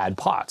could be bad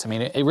pots. I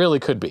mean, it really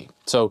could be.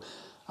 So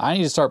I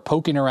need to start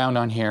poking around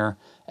on here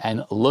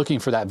and looking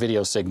for that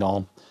video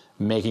signal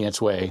making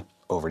its way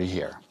over to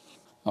here.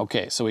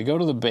 Okay, so we go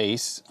to the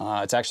base.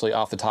 It's actually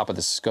off the top of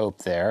the scope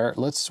there.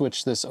 Let's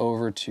switch this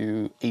over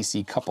to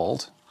AC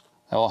coupled.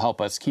 That will help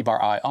us keep our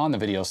eye on the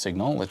video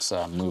signal. Let's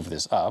move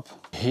this up.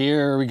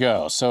 Here we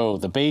go. So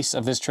the base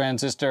of this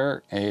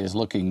transistor is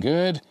looking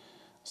good.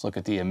 Let's look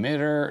at the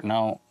emitter.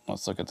 No,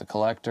 let's look at the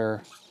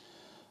collector.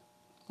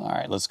 All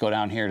right, let's go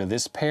down here to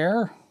this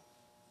pair.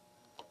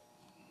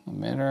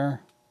 Emitter.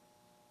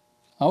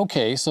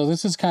 Okay, so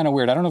this is kind of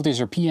weird. I don't know if these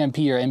are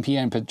PNP or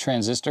NPN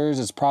transistors.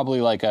 It's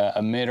probably like a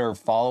emitter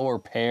follower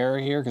pair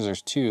here because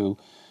there's two.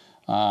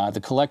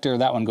 The collector,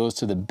 that one goes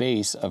to the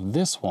base of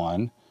this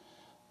one,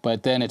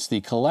 but then it's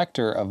the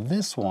collector of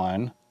this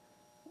one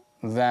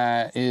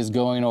that is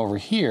going over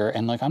here,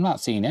 and I'm not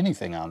seeing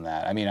anything on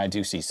that. I mean, I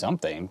do see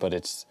something, but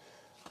it's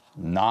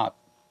not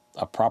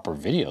a proper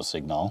video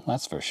signal,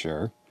 that's for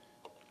sure.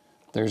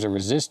 There's a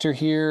resistor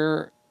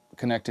here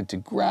connected to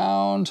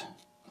ground.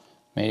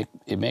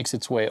 It makes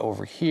its way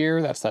over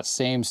here. That's that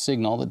same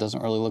signal that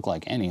doesn't really look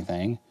like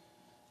anything.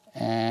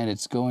 And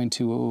it's going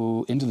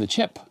into the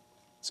chip.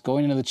 It's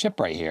going into the chip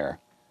right here.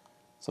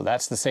 So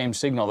that's the same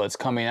signal that's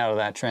coming out of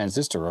that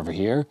transistor over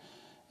here.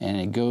 And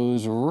it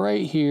goes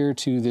right here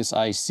to this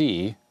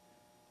IC.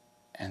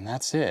 And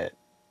that's it.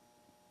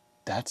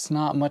 That's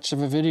not much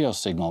of a video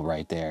signal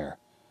right there.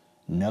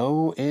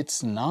 No,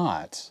 it's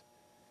not.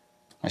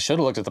 I should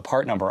have looked at the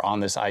part number on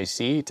this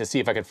IC to see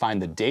if I could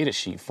find the data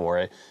sheet for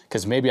it,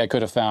 because maybe I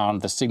could have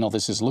found the signal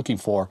this is looking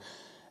for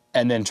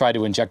and then try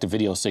to inject a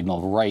video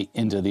signal right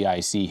into the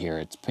IC here.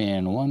 It's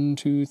pin 1,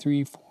 2,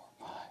 3, 4,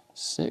 5,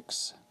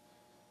 6.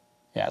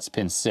 Yeah, it's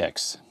pin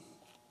 6.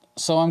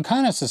 So I'm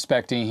kind of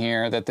suspecting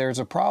here that there's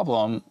a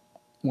problem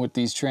with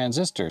these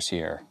transistors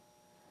here,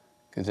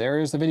 because there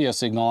is the video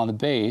signal on the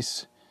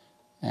base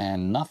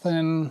and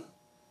nothing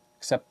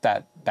except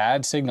that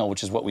bad signal,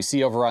 which is what we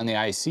see over on the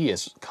IC,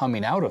 is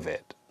coming out of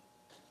it.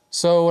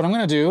 So what I'm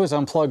gonna do is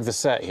unplug the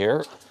set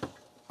here.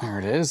 There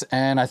it is.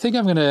 And I think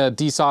I'm gonna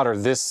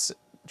desolder this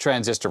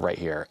transistor right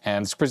here.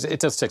 And it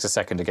just takes a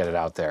second to get it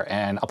out there.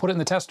 And I'll put it in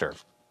the tester.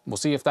 We'll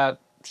see if that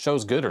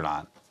shows good or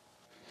not.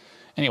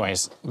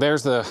 Anyways,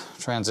 there's the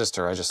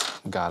transistor. I just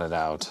got it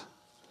out.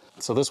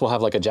 So this will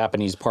have like a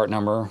Japanese part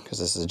number, because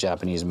this is a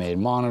Japanese made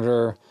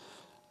monitor.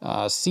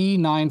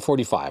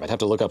 C945. I'd have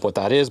to look up what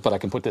that is, but I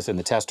can put this in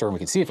the tester and we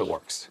can see if it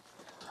works.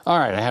 All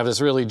right, I have this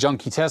really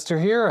junky tester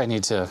here. I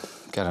need to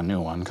get a new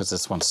one because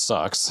this one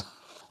sucks.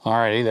 All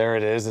righty, there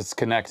it is. It's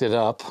connected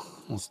up.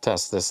 Let's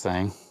test this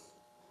thing.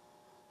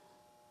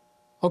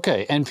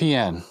 Okay,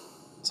 NPN.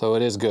 So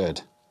it is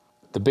good.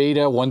 The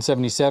beta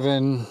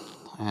 177,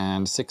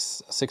 and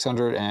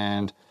 600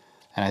 and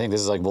I think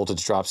this is like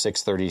voltage drop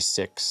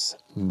 636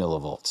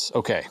 millivolts.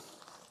 Okay.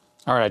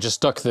 All right, I just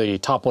stuck the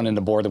top one in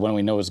the board, the one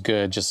we know is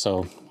good, just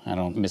so I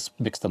don't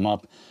mix them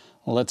up.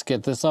 Well, let's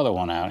get this other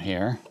one out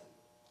here.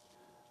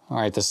 All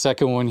right, the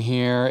second one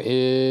here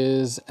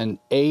is an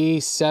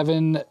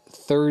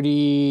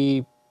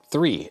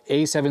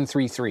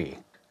A733.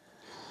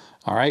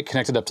 All right,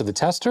 connected up to the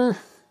tester.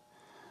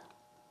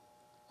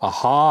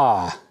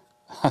 Aha,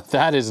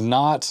 that is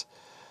not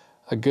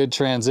a good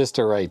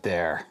transistor right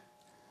there.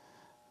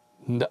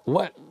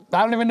 What?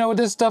 I don't even know what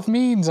this stuff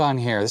means on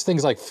here. This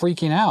thing's like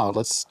freaking out.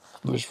 Let's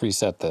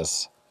reset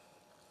this.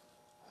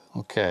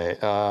 Okay,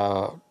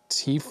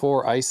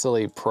 T4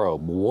 isolate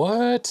probe.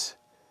 What?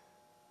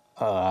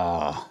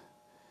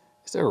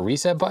 Is there a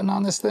reset button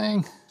on this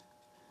thing?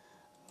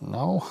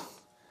 No.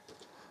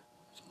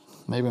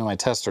 Maybe my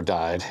tester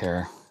died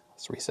here.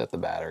 Let's reset the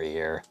battery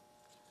here.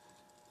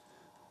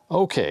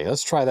 Okay,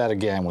 let's try that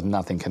again with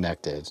nothing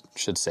connected.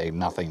 Should say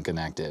nothing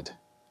connected.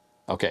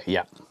 Okay,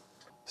 yeah.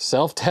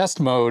 Self-test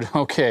mode.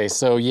 Okay,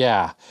 so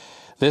yeah,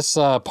 this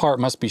part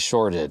must be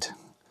shorted.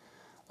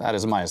 That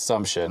is my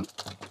assumption.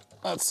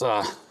 Let's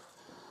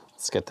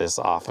get this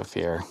off of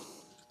here.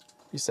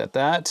 Reset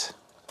that.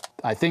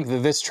 I think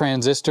that this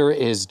transistor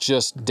is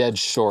just dead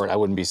short. I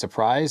wouldn't be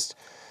surprised.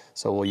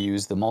 So we'll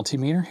use the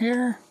multimeter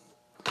here.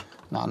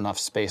 Not enough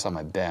space on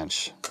my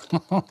bench.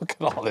 Look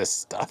at all this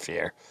stuff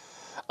here.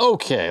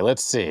 Okay,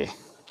 let's see. I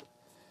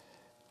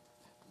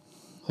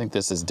think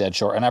this is dead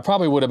short. And I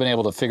probably would have been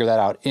able to figure that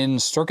out in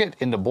circuit,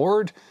 in the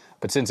board.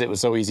 But since it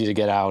was so easy to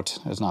get out,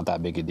 it's not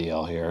that big a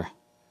deal here.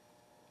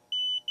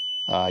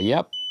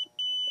 Yep,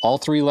 all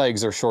three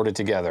legs are shorted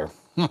together.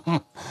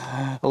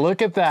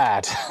 Look at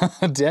that,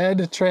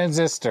 dead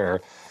transistor.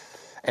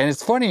 And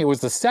it's funny, it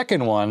was the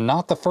second one,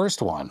 not the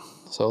first one.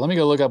 So let me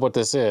go look up what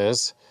this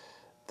is.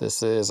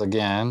 This is,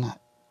 again,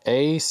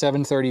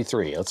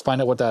 A733. Let's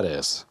find out what that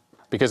is.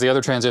 Because the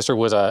other transistor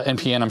was a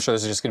NPN, I'm sure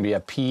this is just gonna be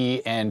a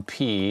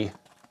PNP.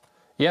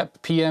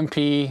 Yep,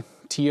 PNP,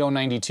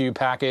 TO92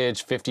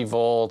 package, 50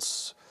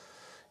 volts.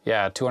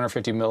 Yeah,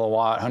 250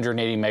 milliwatt,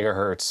 180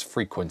 megahertz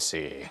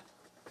frequency.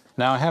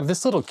 Now I have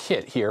this little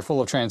kit here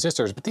full of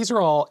transistors, but these are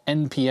all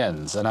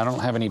NPNs and I don't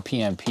have any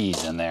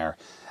PNPs in there.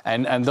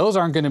 And those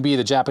aren't gonna be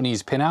the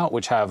Japanese pinout,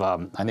 which have,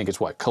 I think it's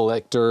what,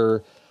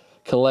 collector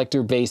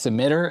base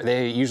emitter.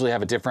 They usually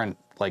have a different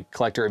like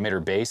collector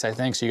emitter base, I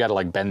think. So you gotta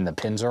like bend the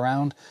pins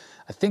around.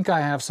 I think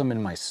I have some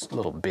in my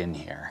little bin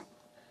here.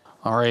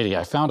 Alrighty,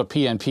 I found a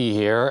PNP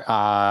here.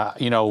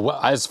 You know,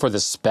 as for the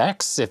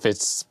specs, if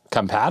it's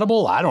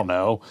compatible, I don't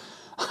know.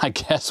 I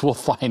guess we'll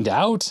find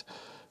out.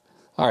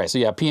 All right, so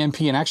yeah,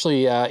 PNP and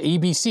actually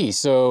EBC,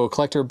 so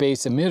collector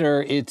base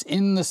emitter, it's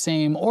in the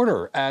same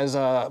order as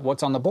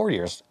what's on the board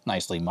here. It's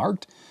nicely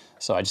marked.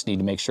 So I just need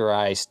to make sure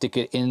I stick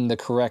it in the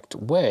correct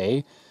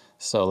way.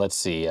 So let's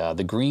see,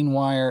 the green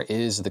wire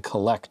is the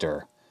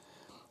collector.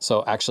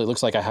 So actually it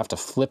looks like I have to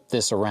flip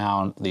this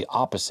around the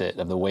opposite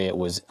of the way it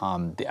was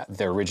on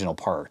the original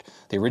part.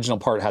 The original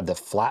part had the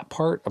flat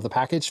part of the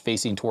package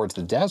facing towards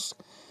the desk.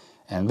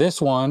 And this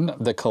one,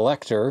 the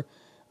collector,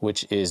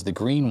 which is the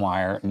green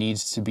wire,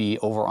 needs to be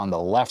over on the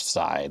left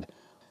side.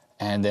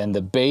 And then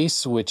the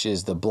base, which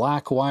is the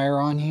black wire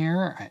on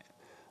here. I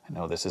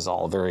know this is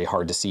all very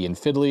hard to see and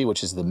fiddly,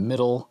 which is the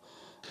middle.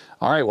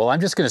 All right, well, I'm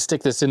just gonna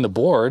stick this in the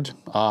board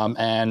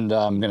and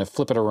I'm gonna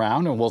flip it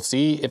around and we'll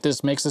see if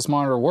this makes this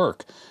monitor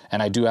work.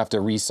 And I do have to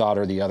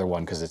resolder the other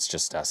one because it's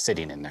just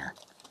sitting in there.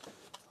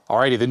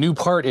 Alrighty, the new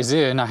part is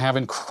in. I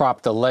haven't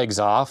cropped the legs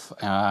off.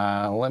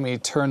 Let me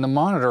turn the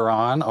monitor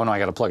on. Oh no, I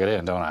gotta plug it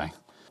in, don't I?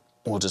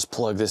 We'll just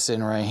plug this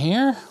in right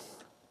here.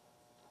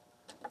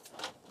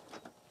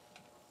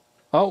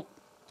 Oh,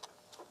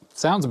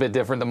 sounds a bit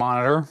different, the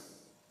monitor.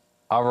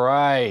 All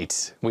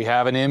right, we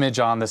have an image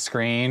on the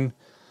screen.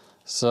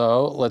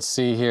 So let's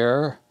see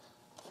here.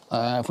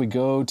 If we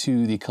go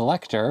to the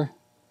collector,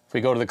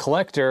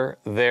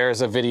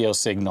 there's a video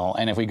signal.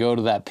 And if we go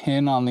to that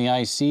pin on the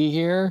IC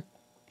here,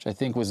 which I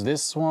think was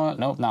this one.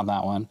 Nope, not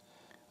that one.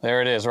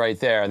 There it is right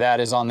there. That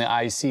is on the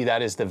IC.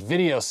 That is the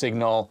video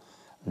signal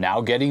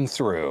now getting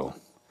through.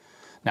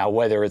 Now,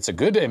 whether it's a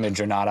good image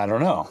or not, I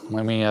don't know.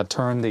 Let me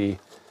turn the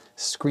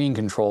screen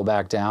control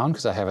back down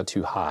because I have it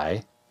too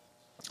high.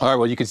 All right,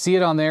 well, you can see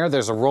it on there.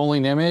 There's a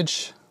rolling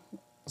image.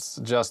 Let's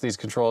adjust these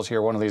controls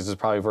here. One of these is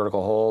probably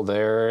vertical hold.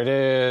 There it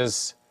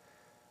is.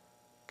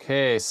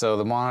 Okay, so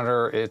the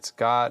monitor, it's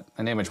got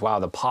an image. Wow,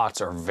 the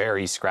pots are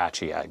very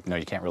scratchy. I know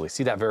you can't really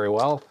see that very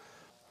well,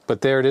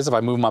 but there it is. If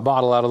I move my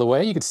bottle out of the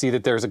way, you can see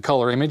that there's a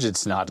color image.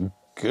 It's not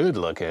good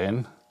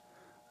looking.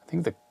 I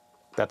think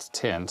that's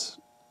tint.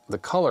 The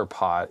color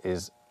pot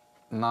is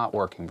not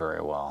working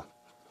very well.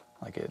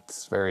 Like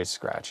it's very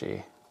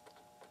scratchy.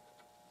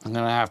 I'm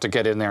gonna have to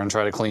get in there and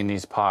try to clean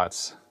these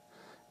pots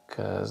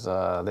because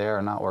they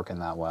are not working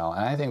that well.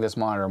 And I think this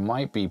monitor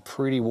might be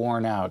pretty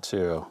worn out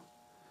too.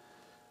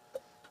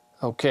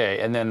 Okay,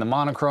 and then the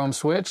monochrome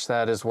switch,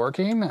 that is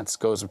working. That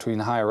goes between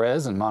high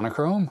res and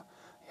monochrome.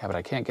 Yeah, but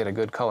I can't get a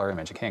good color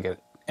image. I can't get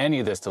any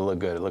of this to look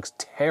good. It looks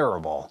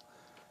terrible.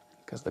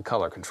 because the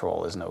color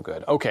control is no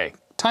good. Okay,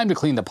 time to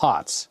clean the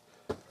pots.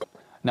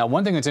 Now,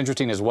 one thing that's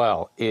interesting as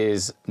well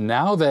is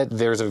now that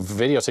there's a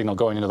video signal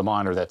going into the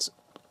monitor that's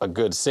a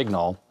good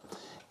signal,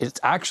 it's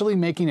actually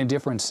making a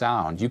different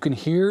sound. You can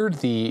hear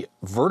the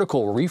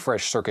vertical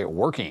refresh circuit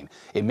working.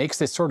 It makes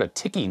this sort of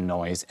ticking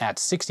noise at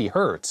 60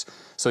 Hertz.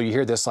 So you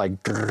hear this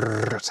like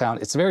grrr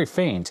sound. It's very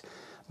faint,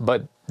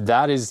 but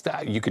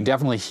you can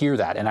definitely hear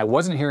that. And I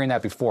wasn't hearing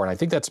that before. And I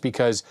think that's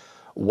because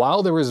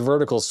while there was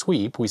vertical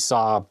sweep, we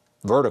saw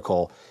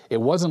vertical, it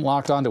wasn't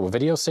locked onto a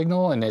video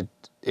signal, and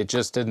it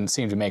just didn't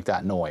seem to make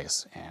that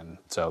noise. And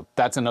so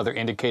that's another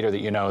indicator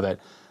that you know that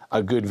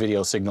a good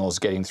video signal is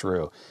getting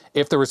through.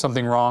 If there was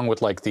something wrong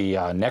with like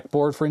the neck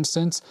board, for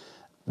instance,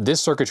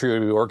 this circuitry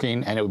would be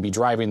working and it would be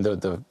driving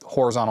the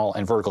horizontal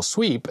and vertical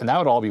sweep, and that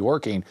would all be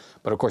working,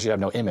 but of course you'd have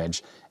no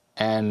image,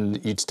 and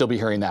you'd still be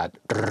hearing that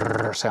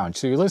sound.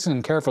 So you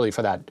listen carefully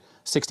for that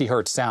 60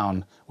 Hertz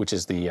sound, which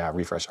is the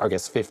refresh, or I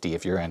guess 50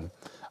 if you're in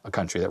a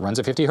country that runs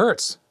at 50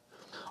 Hertz.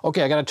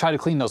 Okay, I gotta try to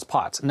clean those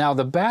pots. Now,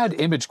 the bad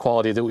image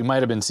quality that we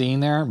might have been seeing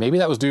there, maybe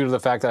that was due to the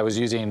fact that I was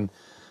using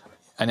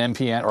an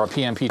NPN or a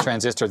PNP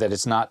transistor that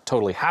it's not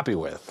totally happy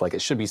with. Like,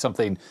 it should be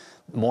something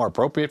more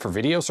appropriate for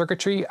video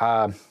circuitry.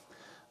 I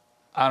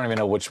don't even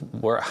know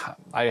where,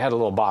 I had a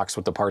little box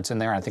with the parts in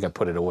there, and I think I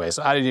put it away.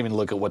 So I didn't even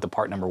look at what the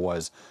part number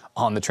was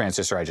on the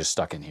transistor I just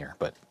stuck in here,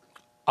 but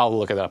I'll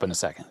look it up in a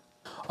second.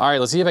 All right,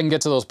 let's see if I can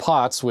get to those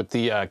pots with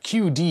the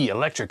QD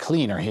electric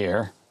cleaner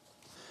here.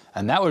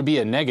 And that would be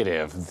a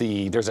negative.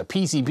 There's a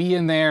PCB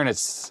in there, and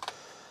it's,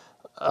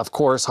 of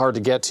course, hard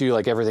to get to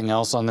like everything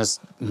else on this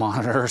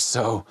monitor,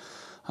 so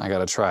I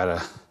gotta try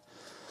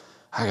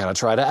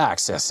to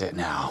access it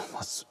now.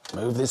 Let's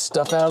move this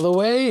stuff out of the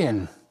way,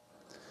 and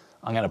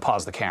I'm gonna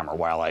pause the camera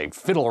while I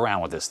fiddle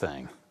around with this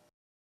thing.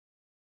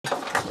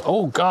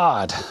 Oh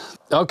God.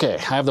 Okay,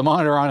 I have the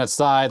monitor on its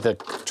side, the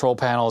control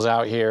panel's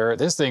out here.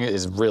 This thing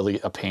is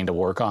really a pain to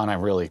work on, I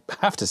really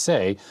have to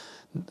say.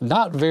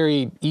 Not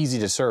very easy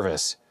to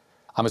service.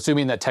 I'm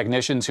assuming that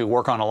technicians who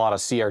work on a lot of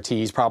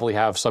CRTs probably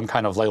have some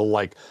kind of little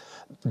like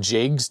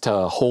jigs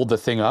to hold the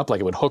thing up, like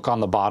it would hook on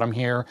the bottom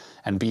here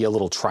and be a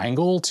little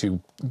triangle to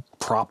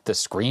prop the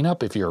screen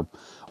up if you're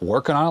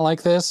working on it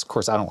like this. Of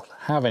course, I don't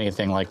have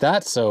anything like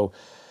that, so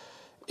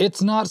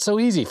it's not so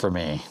easy for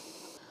me.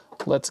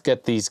 Let's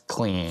get these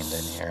cleaned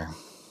in here.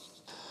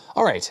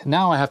 All right,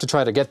 now I have to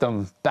try to get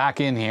them back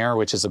in here,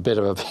 which is a bit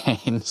of a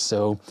pain,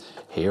 so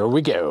here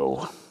we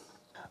go.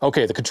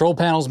 Okay, the control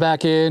panel's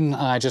back in.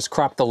 I just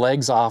cropped the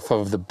legs off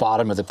of the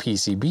bottom of the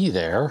PCB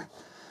there.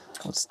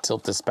 Let's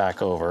tilt this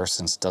back over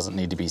since it doesn't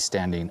need to be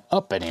standing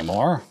up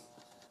anymore.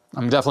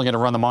 I'm definitely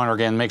gonna run the monitor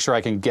again, make sure I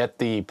can get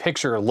the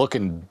picture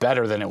looking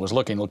better than it was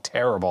looking. It looked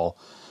terrible,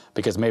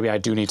 because maybe I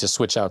do need to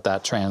switch out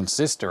that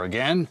transistor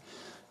again.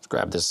 Let's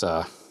grab this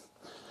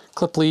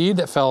clip lead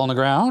that fell on the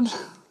ground.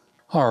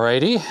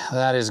 Alrighty,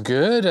 that is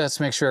good.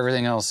 Let's make sure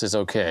everything else is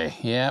okay.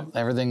 Yep,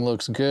 everything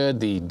looks good.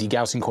 The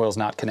degaussing coil's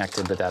not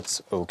connected, but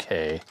that's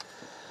okay.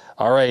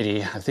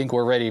 Alrighty, I think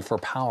we're ready for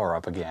power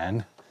up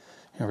again.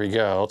 Here we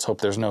go. Let's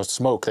hope there's no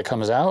smoke that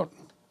comes out.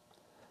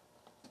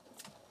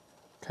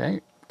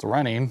 Okay, it's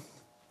running.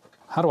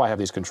 How do I have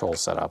these controls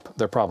set up?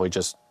 They're probably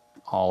just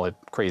all at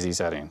crazy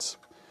settings.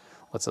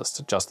 Let's just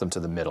adjust them to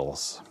the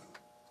middles.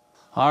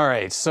 All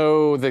right,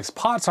 so the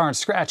pots aren't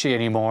scratchy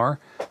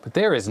anymore, but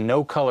there is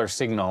no color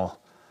signal.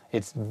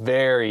 It's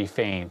very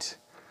faint.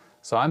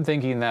 So I'm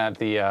thinking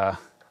that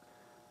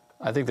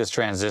I think this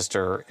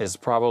transistor is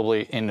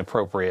probably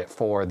inappropriate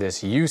for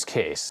this use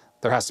case.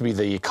 There has to be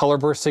the color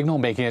burst signal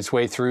making its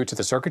way through to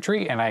the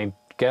circuitry, and I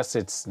guess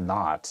it's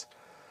not,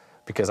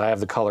 because I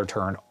have the color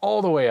turned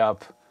all the way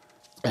up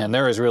and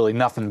there is really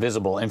nothing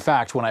visible. In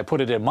fact, when I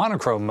put it in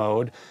monochrome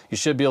mode, you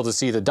should be able to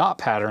see the dot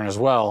pattern as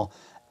well,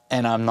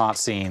 and I'm not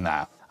seeing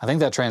that. I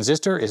think that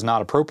transistor is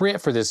not appropriate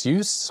for this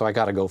use, so I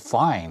gotta go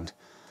find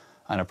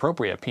an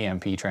appropriate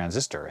PNP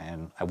transistor,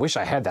 and I wish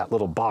I had that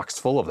little box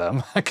full of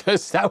them,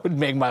 because that would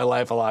make my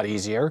life a lot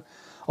easier.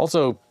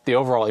 Also, the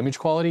overall image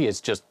quality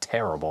is just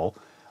terrible.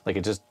 Like,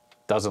 it just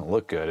doesn't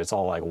look good. It's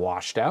all like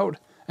washed out,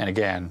 and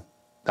again,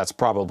 that's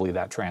probably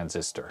that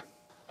transistor.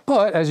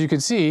 But as you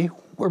can see,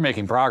 we're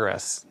making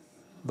progress.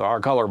 There are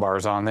color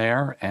bars on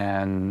there,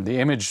 and the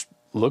image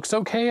looks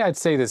okay. I'd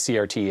say the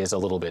CRT is a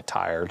little bit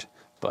tired,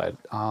 but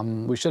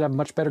we should have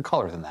much better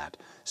color than that.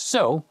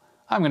 So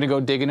I'm gonna go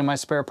dig into my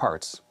spare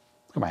parts.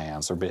 My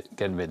hands are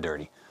getting a bit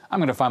dirty. I'm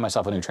gonna find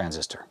myself a new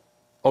transistor.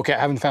 Okay, I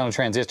haven't found a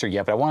transistor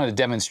yet, but I wanted to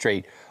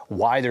demonstrate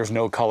why there's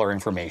no color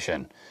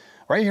information.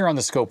 Right here on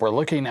the scope, we're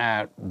looking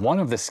at one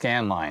of the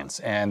scan lines,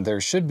 and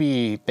there should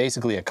be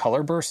basically a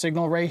color burst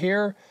signal right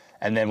here,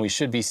 and then we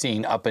should be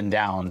seeing up and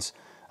downs,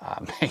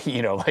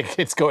 you know, like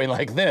it's going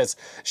like this,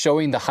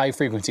 showing the high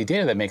frequency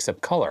data that makes up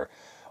color.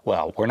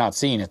 Well, we're not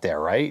seeing it there,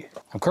 right?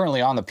 I'm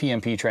currently on the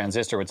PNP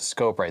transistor with the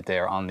scope right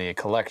there on the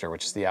collector,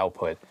 which is the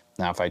output.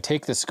 Now, if I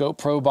take the scope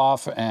probe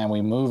off and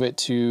we move it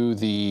to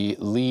the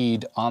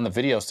lead on the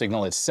video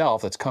signal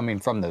itself that's coming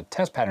from the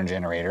test pattern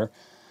generator,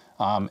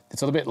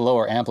 it's a little bit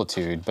lower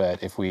amplitude,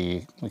 but if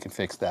we can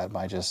fix that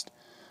by just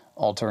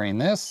altering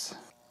this.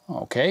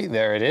 Okay,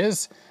 there it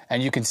is.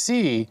 And you can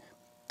see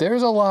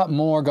there's a lot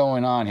more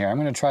going on here. I'm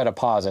going to try to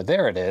pause it.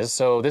 There it is.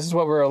 So this is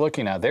what we're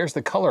looking at. There's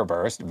the color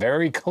burst,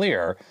 very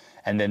clear,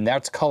 and then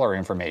that's color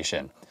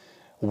information.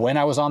 When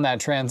I was on that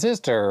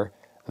transistor,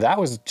 that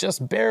was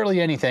just barely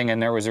anything,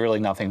 and there was really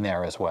nothing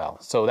there as well.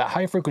 So that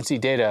high frequency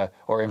data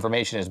or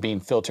information is being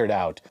filtered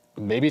out.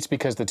 Maybe it's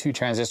because the two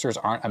transistors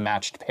aren't a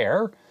matched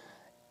pair,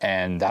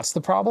 and that's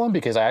the problem,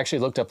 because I actually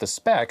looked up the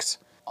specs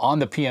on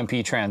the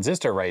PMP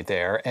transistor right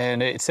there,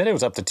 and it said it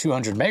was up to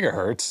 200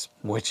 megahertz,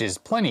 which is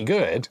plenty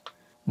good,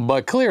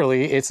 but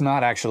clearly it's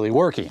not actually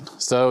working.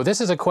 So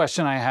this is a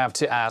question I have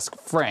to ask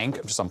Frank.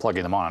 I'm just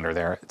unplugging the monitor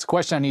there. It's a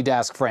question I need to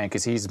ask Frank,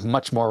 because he's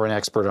much more of an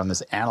expert on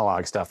this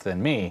analog stuff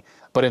than me.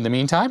 But in the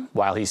meantime,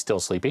 while he's still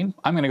sleeping,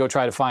 I'm gonna go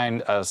try to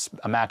find a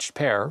matched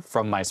pair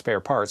from my spare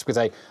parts, because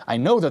I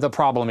know that the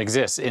problem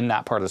exists in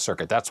that part of the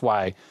circuit. That's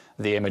why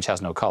the image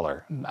has no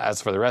color.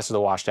 As for the rest of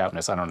the washed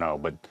outness, I don't know,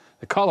 but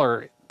the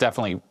color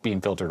definitely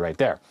being filtered right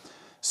there.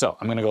 So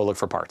I'm gonna go look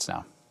for parts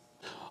now.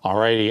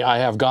 Alrighty, I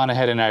have gone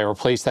ahead and I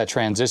replaced that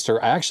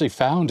transistor. I actually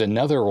found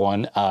another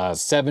one,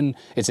 it's an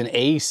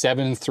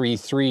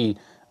A733,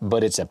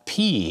 but it's a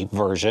P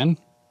version.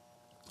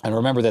 And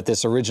remember that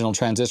this original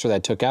transistor that I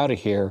took out of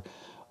here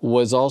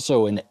was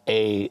also an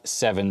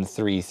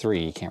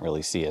A733. You can't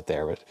really see it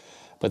there,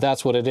 but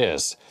that's what it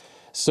is.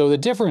 So the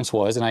difference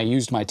was, and I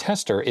used my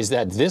tester, is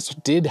that this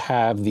did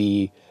have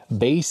the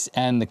base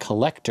and the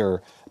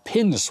collector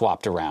pins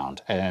swapped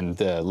around, and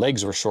the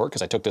legs were short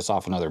because I took this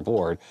off another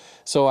board.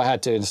 So I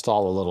had to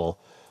install a little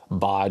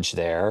bodge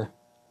there,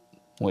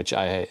 which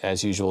I,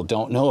 as usual,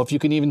 don't know if you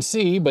can even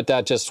see, but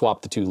that just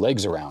swapped the two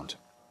legs around.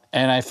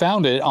 And I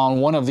found it on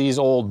one of these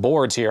old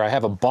boards here. I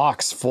have a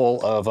box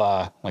full of,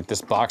 like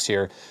this box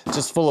here,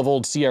 just full of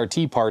old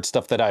CRT parts,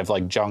 stuff that I've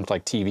like junked,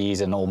 like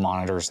TVs and old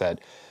monitors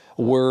that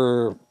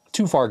were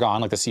too far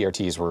gone, like the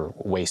CRTs were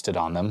wasted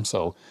on them.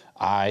 So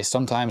I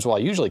sometimes, well, I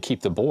usually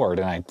keep the board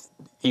and I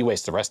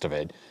e-waste the rest of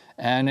it.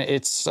 And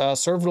it's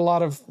served a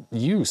lot of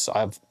use.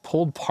 I've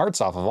pulled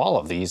parts off of all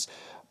of these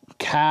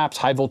caps,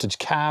 high voltage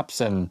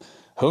caps, and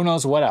who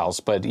knows what else.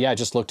 But yeah, I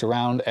just looked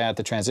around at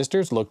the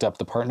transistors, looked up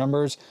the part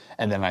numbers,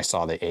 and then I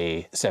saw the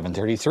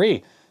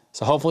A733.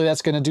 So hopefully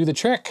that's gonna do the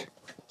trick.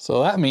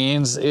 So that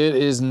means it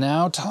is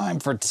now time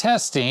for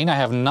testing. I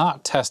have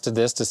not tested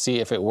this to see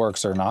if it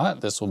works or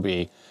not. This will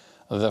be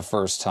the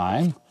first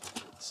time.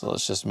 So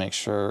let's just make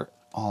sure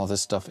all of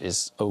this stuff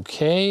is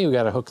okay. We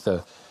gotta hook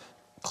the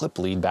clip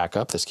lead back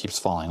up. This keeps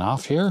falling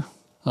off here.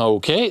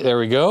 Okay, there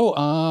we go.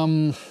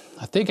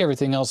 I think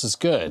everything else is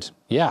good.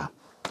 Yeah,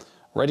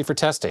 ready for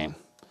testing.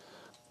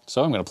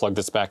 So I'm gonna plug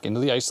this back into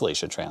the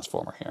isolation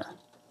transformer here.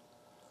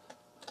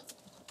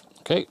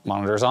 Okay,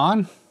 monitor's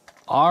on.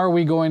 Are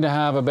we going to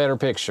have a better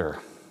picture?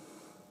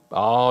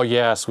 Oh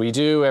yes, we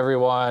do,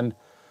 everyone.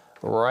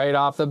 Right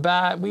off the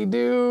bat, we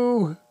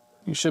do.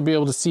 You should be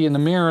able to see in the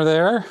mirror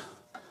there.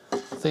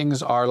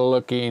 Things are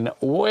looking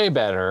way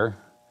better.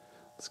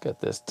 Let's get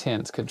this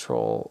tint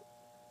control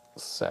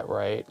set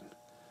right.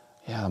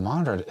 Yeah, the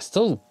monitor,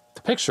 still,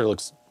 the picture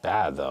looks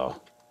bad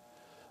though.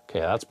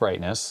 Okay, that's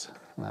brightness.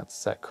 That's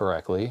set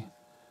correctly.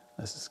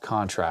 This is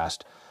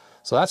contrast.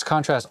 So that's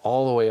contrast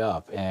all the way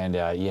up, and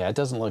yeah, it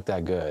doesn't look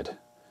that good.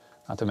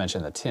 Not to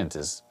mention the tint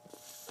is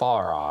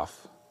far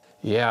off.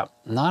 Yeah,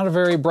 not a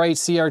very bright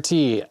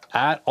CRT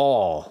at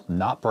all,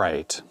 not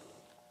bright.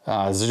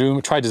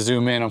 Tried to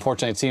zoom in.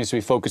 Unfortunately, it seems to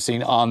be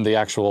focusing on the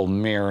actual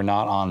mirror,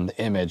 not on the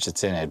image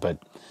that's in it, but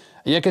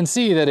you can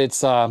see that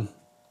it's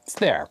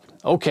there.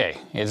 Okay,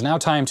 it's now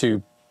time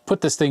to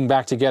put this thing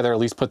back together, at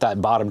least put that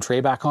bottom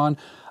tray back on.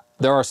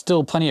 There are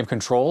still plenty of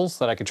controls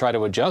that I could try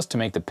to adjust to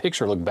make the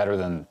picture look better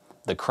than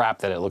the crap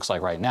that it looks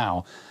like right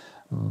now,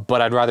 but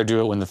I'd rather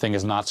do it when the thing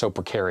is not so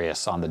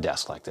precarious on the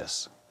desk like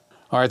this.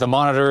 All right, the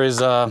monitor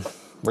is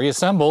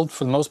reassembled.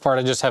 For the most part,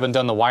 I just haven't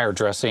done the wire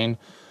dressing.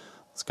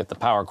 Let's get the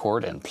power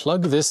cord and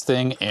plug this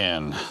thing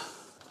in.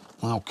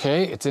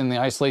 Okay, it's in the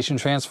isolation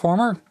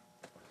transformer.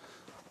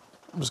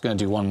 I'm just gonna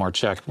do one more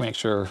check, make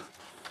sure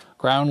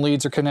ground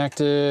leads are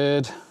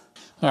connected.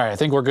 All right, I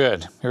think we're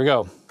good. Here we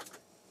go.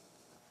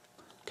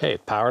 Okay,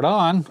 powered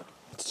on.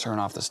 Let's turn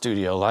off the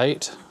studio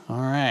light. All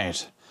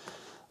right,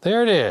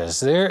 there it is.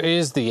 There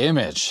is the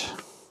image.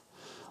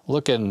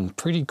 Looking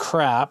pretty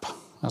crap.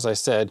 As I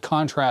said,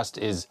 contrast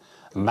is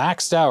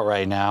maxed out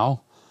right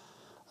now.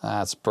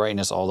 That's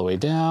brightness all the way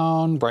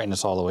down,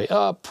 brightness all the way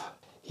up.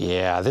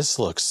 Yeah, this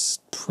looks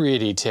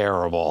pretty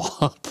terrible,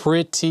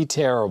 pretty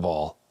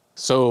terrible.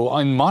 So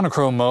in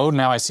monochrome mode,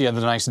 now I see the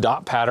nice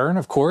dot pattern,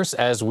 of course,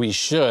 as we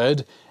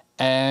should.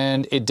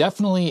 And it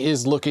definitely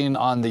is looking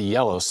on the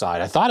yellow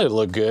side. I thought it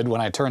looked good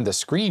when I turned the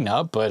screen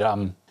up, but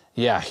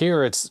yeah,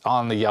 here it's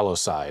on the yellow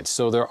side.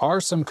 So there are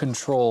some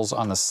controls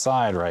on the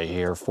side right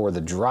here for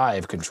the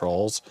drive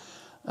controls.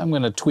 I'm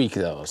gonna tweak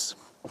those.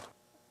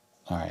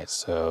 All right,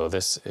 so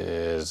this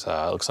is,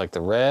 looks like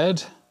the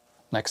red.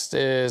 Next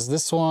is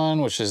this one,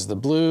 which is the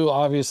blue,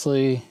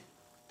 obviously.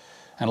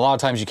 And a lot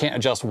of times you can't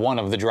adjust one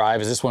of the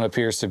drives. This one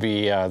appears to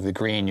be the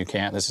green, you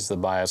can't. This is the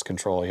bias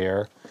control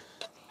here.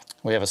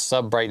 We have a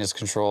sub brightness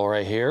control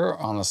right here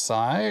on the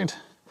side.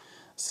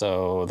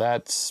 So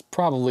that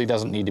probably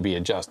doesn't need to be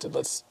adjusted.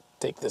 Let's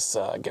take this,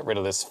 get rid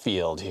of this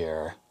field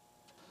here.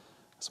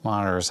 This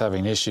monitor is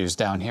having issues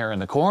down here in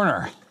the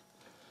corner.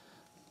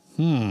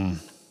 I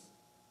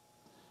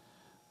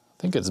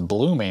think it's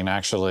blooming,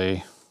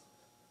 actually.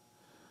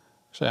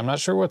 Actually, I'm not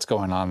sure what's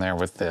going on there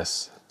with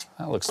this.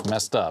 That looks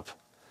messed up.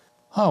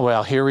 Oh,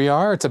 well, here we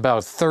are. It's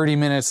about 30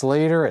 minutes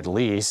later, at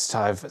least.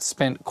 I've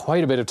spent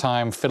quite a bit of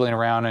time fiddling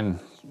around, and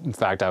in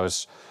fact, I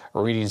was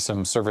reading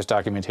some service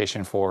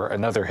documentation for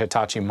another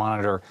Hitachi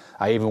monitor.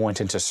 I even went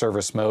into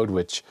service mode,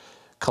 which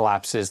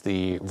collapses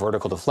the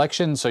vertical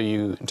deflection, so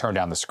you turn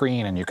down the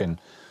screen and you can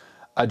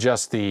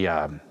adjust the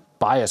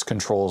bias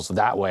controls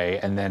that way,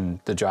 and then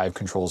the drive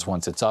controls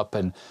once it's up,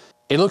 and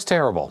it looks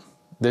terrible.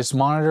 This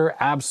monitor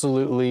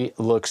absolutely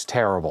looks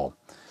terrible.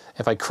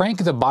 If I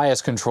crank the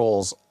bias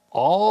controls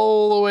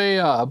all the way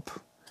up,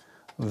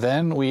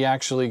 then we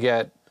actually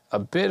get a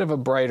bit of a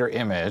brighter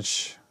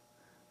image,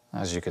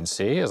 as you can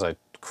see, as I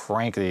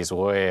crank these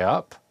way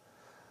up.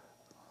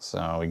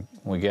 So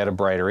we get a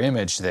brighter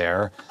image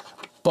there,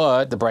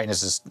 but the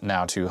brightness is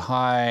now too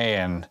high,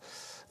 and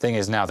thing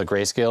is now the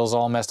grayscale is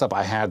all messed up.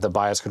 I had the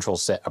bias control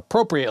set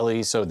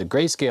appropriately, so the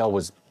grayscale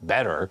was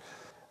better.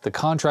 The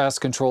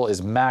contrast control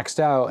is maxed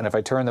out, and if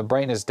I turn the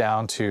brightness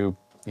down to,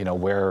 you know,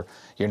 where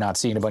you're not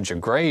seeing a bunch of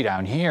gray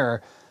down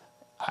here,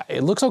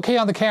 it looks okay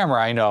on the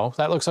camera, I know,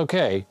 that looks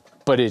okay,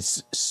 but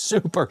it's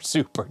super,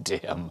 super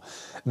dim.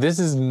 This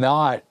is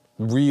not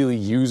really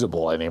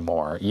usable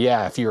anymore.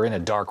 Yeah, if you're in a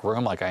dark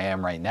room like I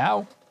am right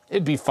now,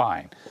 it'd be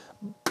fine.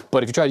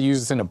 But if you try to use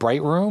this in a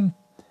bright room,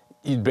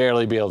 you'd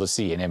barely be able to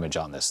see an image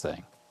on this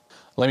thing.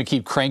 Let me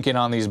keep cranking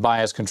on these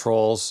bias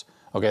controls.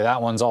 Okay,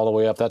 that one's all the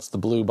way up. That's the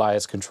blue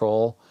bias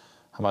control.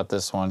 How about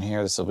this one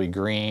here? This will be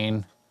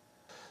green.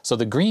 So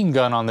the green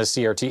gun on this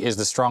CRT is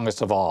the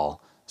strongest of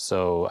all.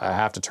 So I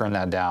have to turn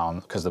that down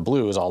because the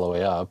blue is all the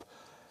way up.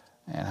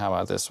 And how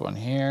about this one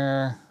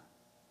here?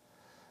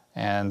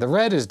 And the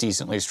red is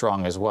decently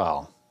strong as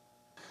well.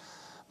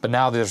 But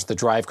now there's the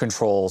drive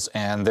controls,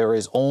 and there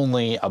is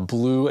only a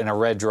blue and a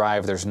red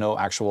drive. There's no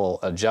actual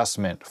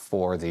adjustment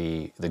for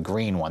the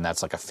green one.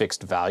 That's like a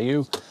fixed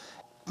value.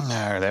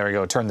 There we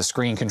go, turn the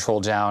screen control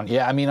down.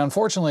 Yeah, I mean,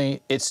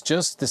 unfortunately, it's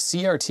just the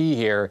CRT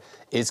here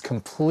is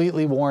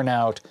completely worn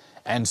out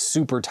and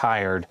super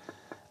tired.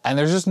 And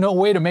there's just no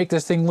way to make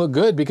this thing look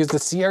good because the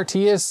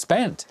CRT is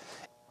spent.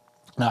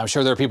 Now, I'm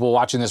sure there are people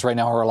watching this right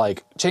now who are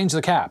like, change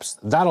the caps,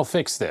 that'll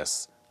fix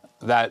this.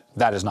 That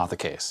is not the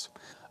case.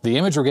 The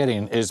image we're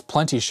getting is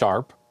plenty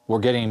sharp. We're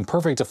getting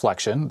perfect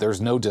deflection. There's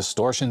no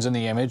distortions in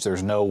the image.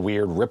 There's no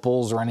weird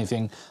ripples or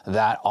anything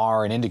that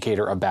are an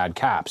indicator of bad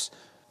caps.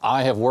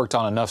 I have worked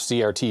on enough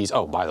CRTs.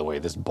 Oh, by the way,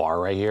 this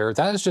bar right here,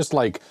 that is just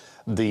like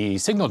the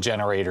signal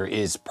generator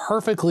is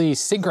perfectly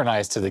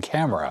synchronized to the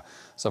camera.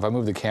 So if I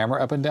move the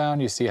camera up and down,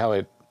 you see how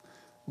it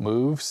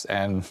moves,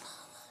 and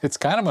it's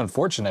kind of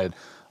unfortunate.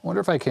 I wonder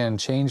if I can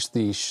change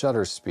the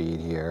shutter speed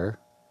here.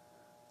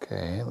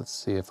 Okay, let's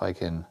see if I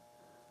can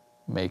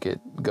make it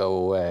go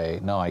away.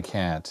 No, I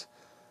can't.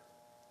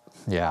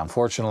 Yeah,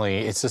 unfortunately,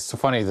 it's just so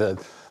funny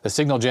that the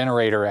signal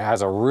generator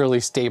has a really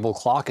stable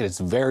clock and it's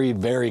very,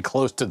 very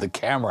close to the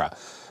camera.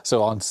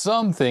 So on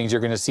some things,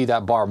 you're gonna see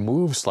that bar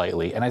move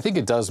slightly, and I think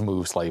it does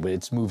move slightly, but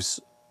it moves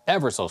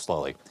ever so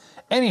slowly.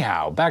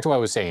 Anyhow, back to what I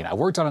was saying. I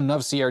worked on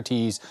enough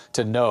CRTs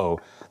to know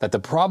that the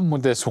problem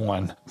with this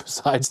one,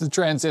 besides the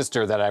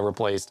transistor that I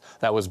replaced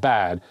that was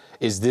bad,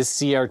 is this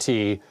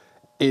CRT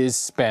is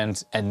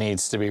spent and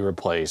needs to be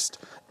replaced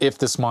if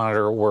this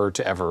monitor were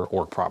to ever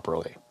work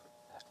properly.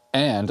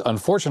 And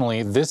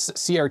unfortunately, this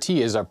CRT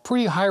is a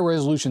pretty high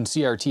resolution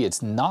CRT.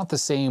 It's not the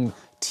same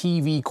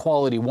TV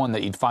quality one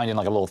that you'd find in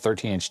like a little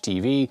 13-inch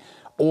TV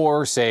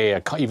or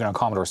say even a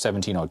Commodore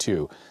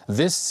 1702.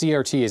 This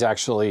CRT is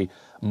actually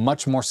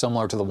much more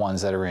similar to the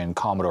ones that are in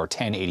Commodore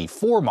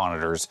 1084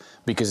 monitors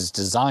because it's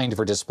designed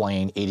for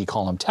displaying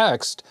 80-column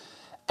text,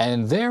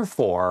 and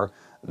therefore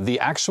the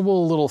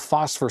actual little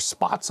phosphor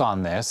spots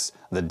on this,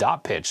 the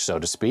dot pitch, so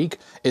to speak,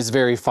 is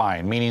very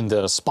fine, meaning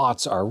the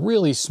spots are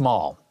really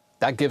small.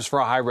 That gives for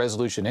a high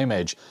resolution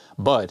image,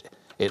 but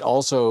it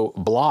also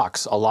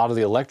blocks a lot of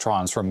the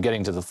electrons from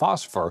getting to the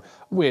phosphor,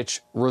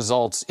 which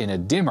results in a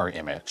dimmer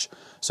image.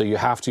 So you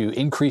have to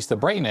increase the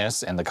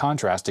brightness and the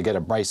contrast to get a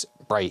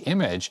bright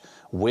image,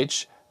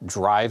 which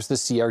drives the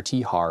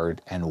CRT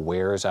hard and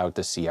wears out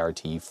the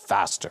CRT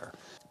faster.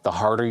 The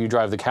harder you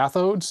drive the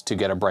cathodes to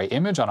get a bright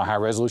image on a high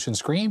resolution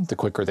screen, the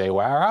quicker they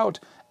wear out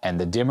and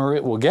the dimmer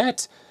it will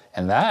get.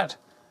 And that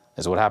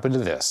is what happened to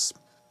this.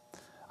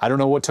 I don't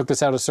know what took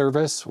this out of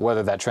service,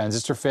 whether that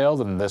transistor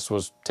failed and this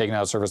was taken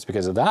out of service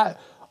because of that,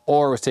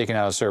 or it was taken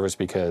out of service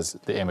because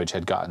the image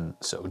had gotten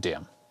so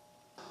dim.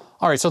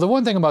 All right, so the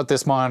one thing about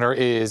this monitor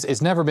is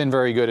it's never been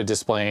very good at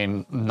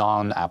displaying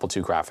non-Apple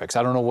II graphics.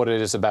 I don't know what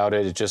it is about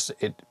it.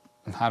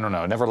 I don't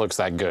know, it never looks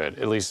that good,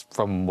 at least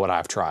from what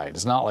I've tried.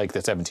 It's not like the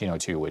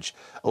 1702, which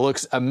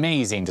looks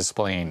amazing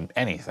displaying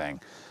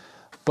anything.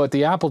 But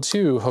the Apple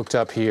II hooked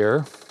up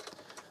here,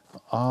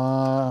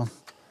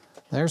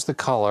 there's the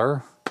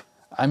color.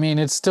 I mean,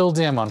 it's still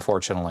dim,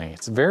 unfortunately.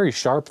 It's very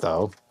sharp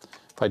though.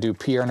 If I do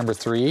PR number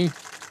 3,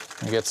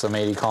 I get some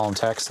 80 column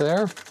text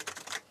there.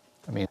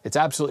 I mean, it's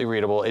absolutely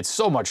readable. It's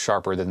so much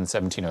sharper than the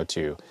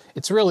 1702.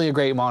 It's really a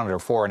great monitor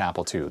for an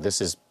Apple II.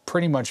 This is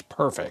pretty much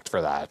perfect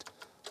for that.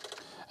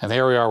 And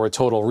there we are with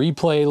Total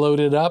Replay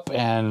loaded up,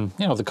 and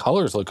you know, the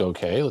colors look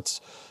okay. Let's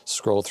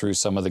scroll through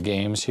some of the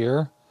games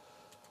here.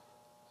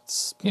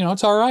 It's, you know,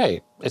 it's all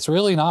right. It's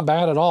really not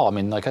bad at all. I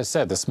mean, like I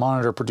said, this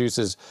monitor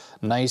produces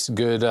nice,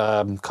 good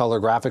color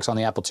graphics on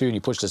the Apple II, and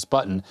you push this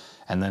button,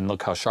 and then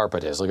look how sharp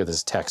it is. Look at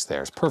this text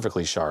there. It's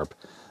perfectly sharp.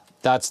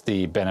 That's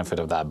the benefit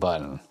of that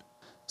button.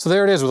 So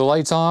there it is with the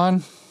lights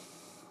on.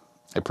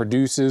 It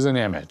produces an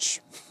image.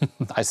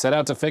 I set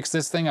out to fix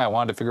this thing. I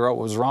wanted to figure out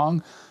what was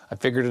wrong. I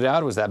figured it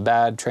out. It was that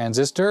bad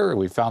transistor.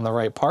 We found the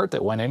right part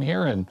that went in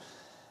here, and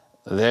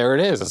there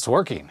it is. It's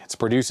working. It's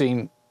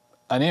producing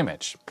an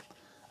image.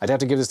 I'd have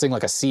to give this thing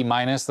like a C-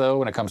 though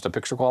when it comes to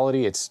picture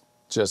quality. It's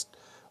just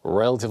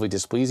relatively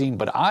displeasing,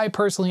 but I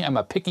personally am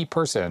a picky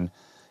person,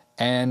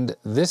 and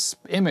this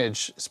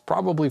image is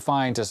probably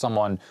fine to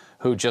someone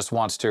who just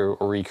wants to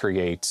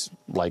recreate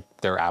like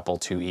their Apple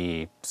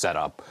IIe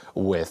setup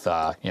with,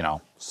 you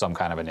know, some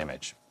kind of an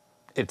image.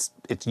 It's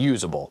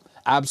usable.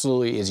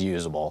 Absolutely is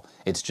usable.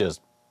 It's just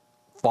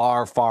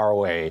far, far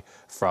away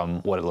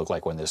from what it looked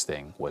like when this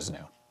thing was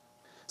new.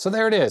 So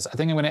there it is. I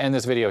think I'm going to end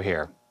this video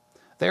here.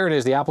 There it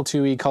is, the Apple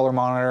IIe color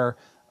monitor.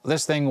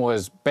 This thing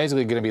was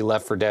basically going to be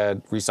left for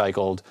dead,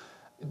 recycled,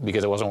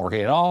 because it wasn't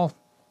working at all.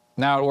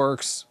 Now it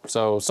works,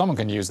 so someone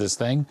can use this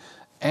thing.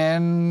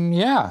 And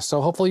yeah, so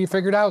hopefully you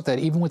figured out that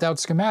even without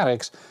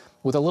schematics,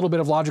 with a little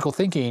bit of logical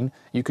thinking,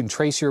 you can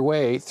trace your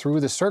way through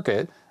the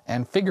circuit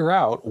and figure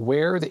out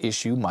where the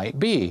issue might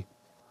be.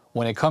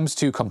 When it comes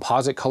to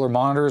composite color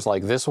monitors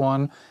like this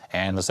one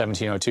and the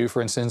 1702,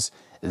 for instance,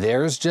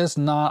 there's just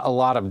not a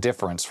lot of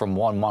difference from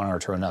one monitor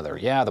to another.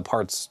 Yeah, the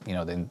parts, you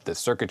know, the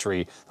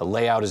circuitry, the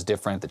layout is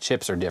different, the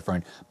chips are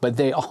different, but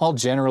they all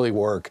generally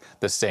work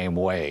the same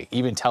way,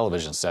 even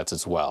television sets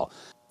as well.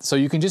 So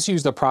you can just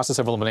use the process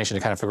of elimination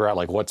to kind of figure out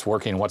like what's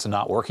working and what's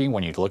not working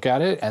when you look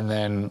at it, and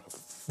then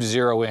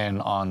zero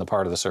in on the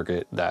part of the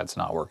circuit that's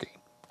not working.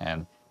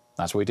 And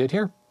that's what we did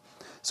here.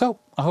 So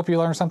I hope you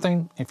learned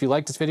something. If you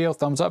liked this video,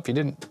 thumbs up. If you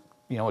didn't,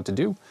 you know what to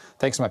do.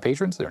 Thanks to my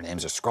patrons. Their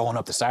names are scrolling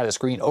up the side of the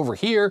screen over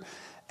here.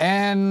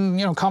 And,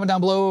 you know, comment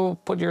down below,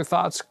 put your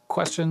thoughts,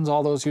 questions,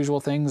 all those usual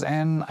things.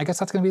 And I guess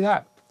that's going to be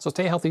that. So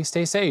stay healthy,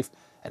 stay safe,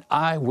 and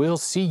I will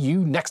see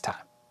you next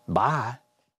time. Bye.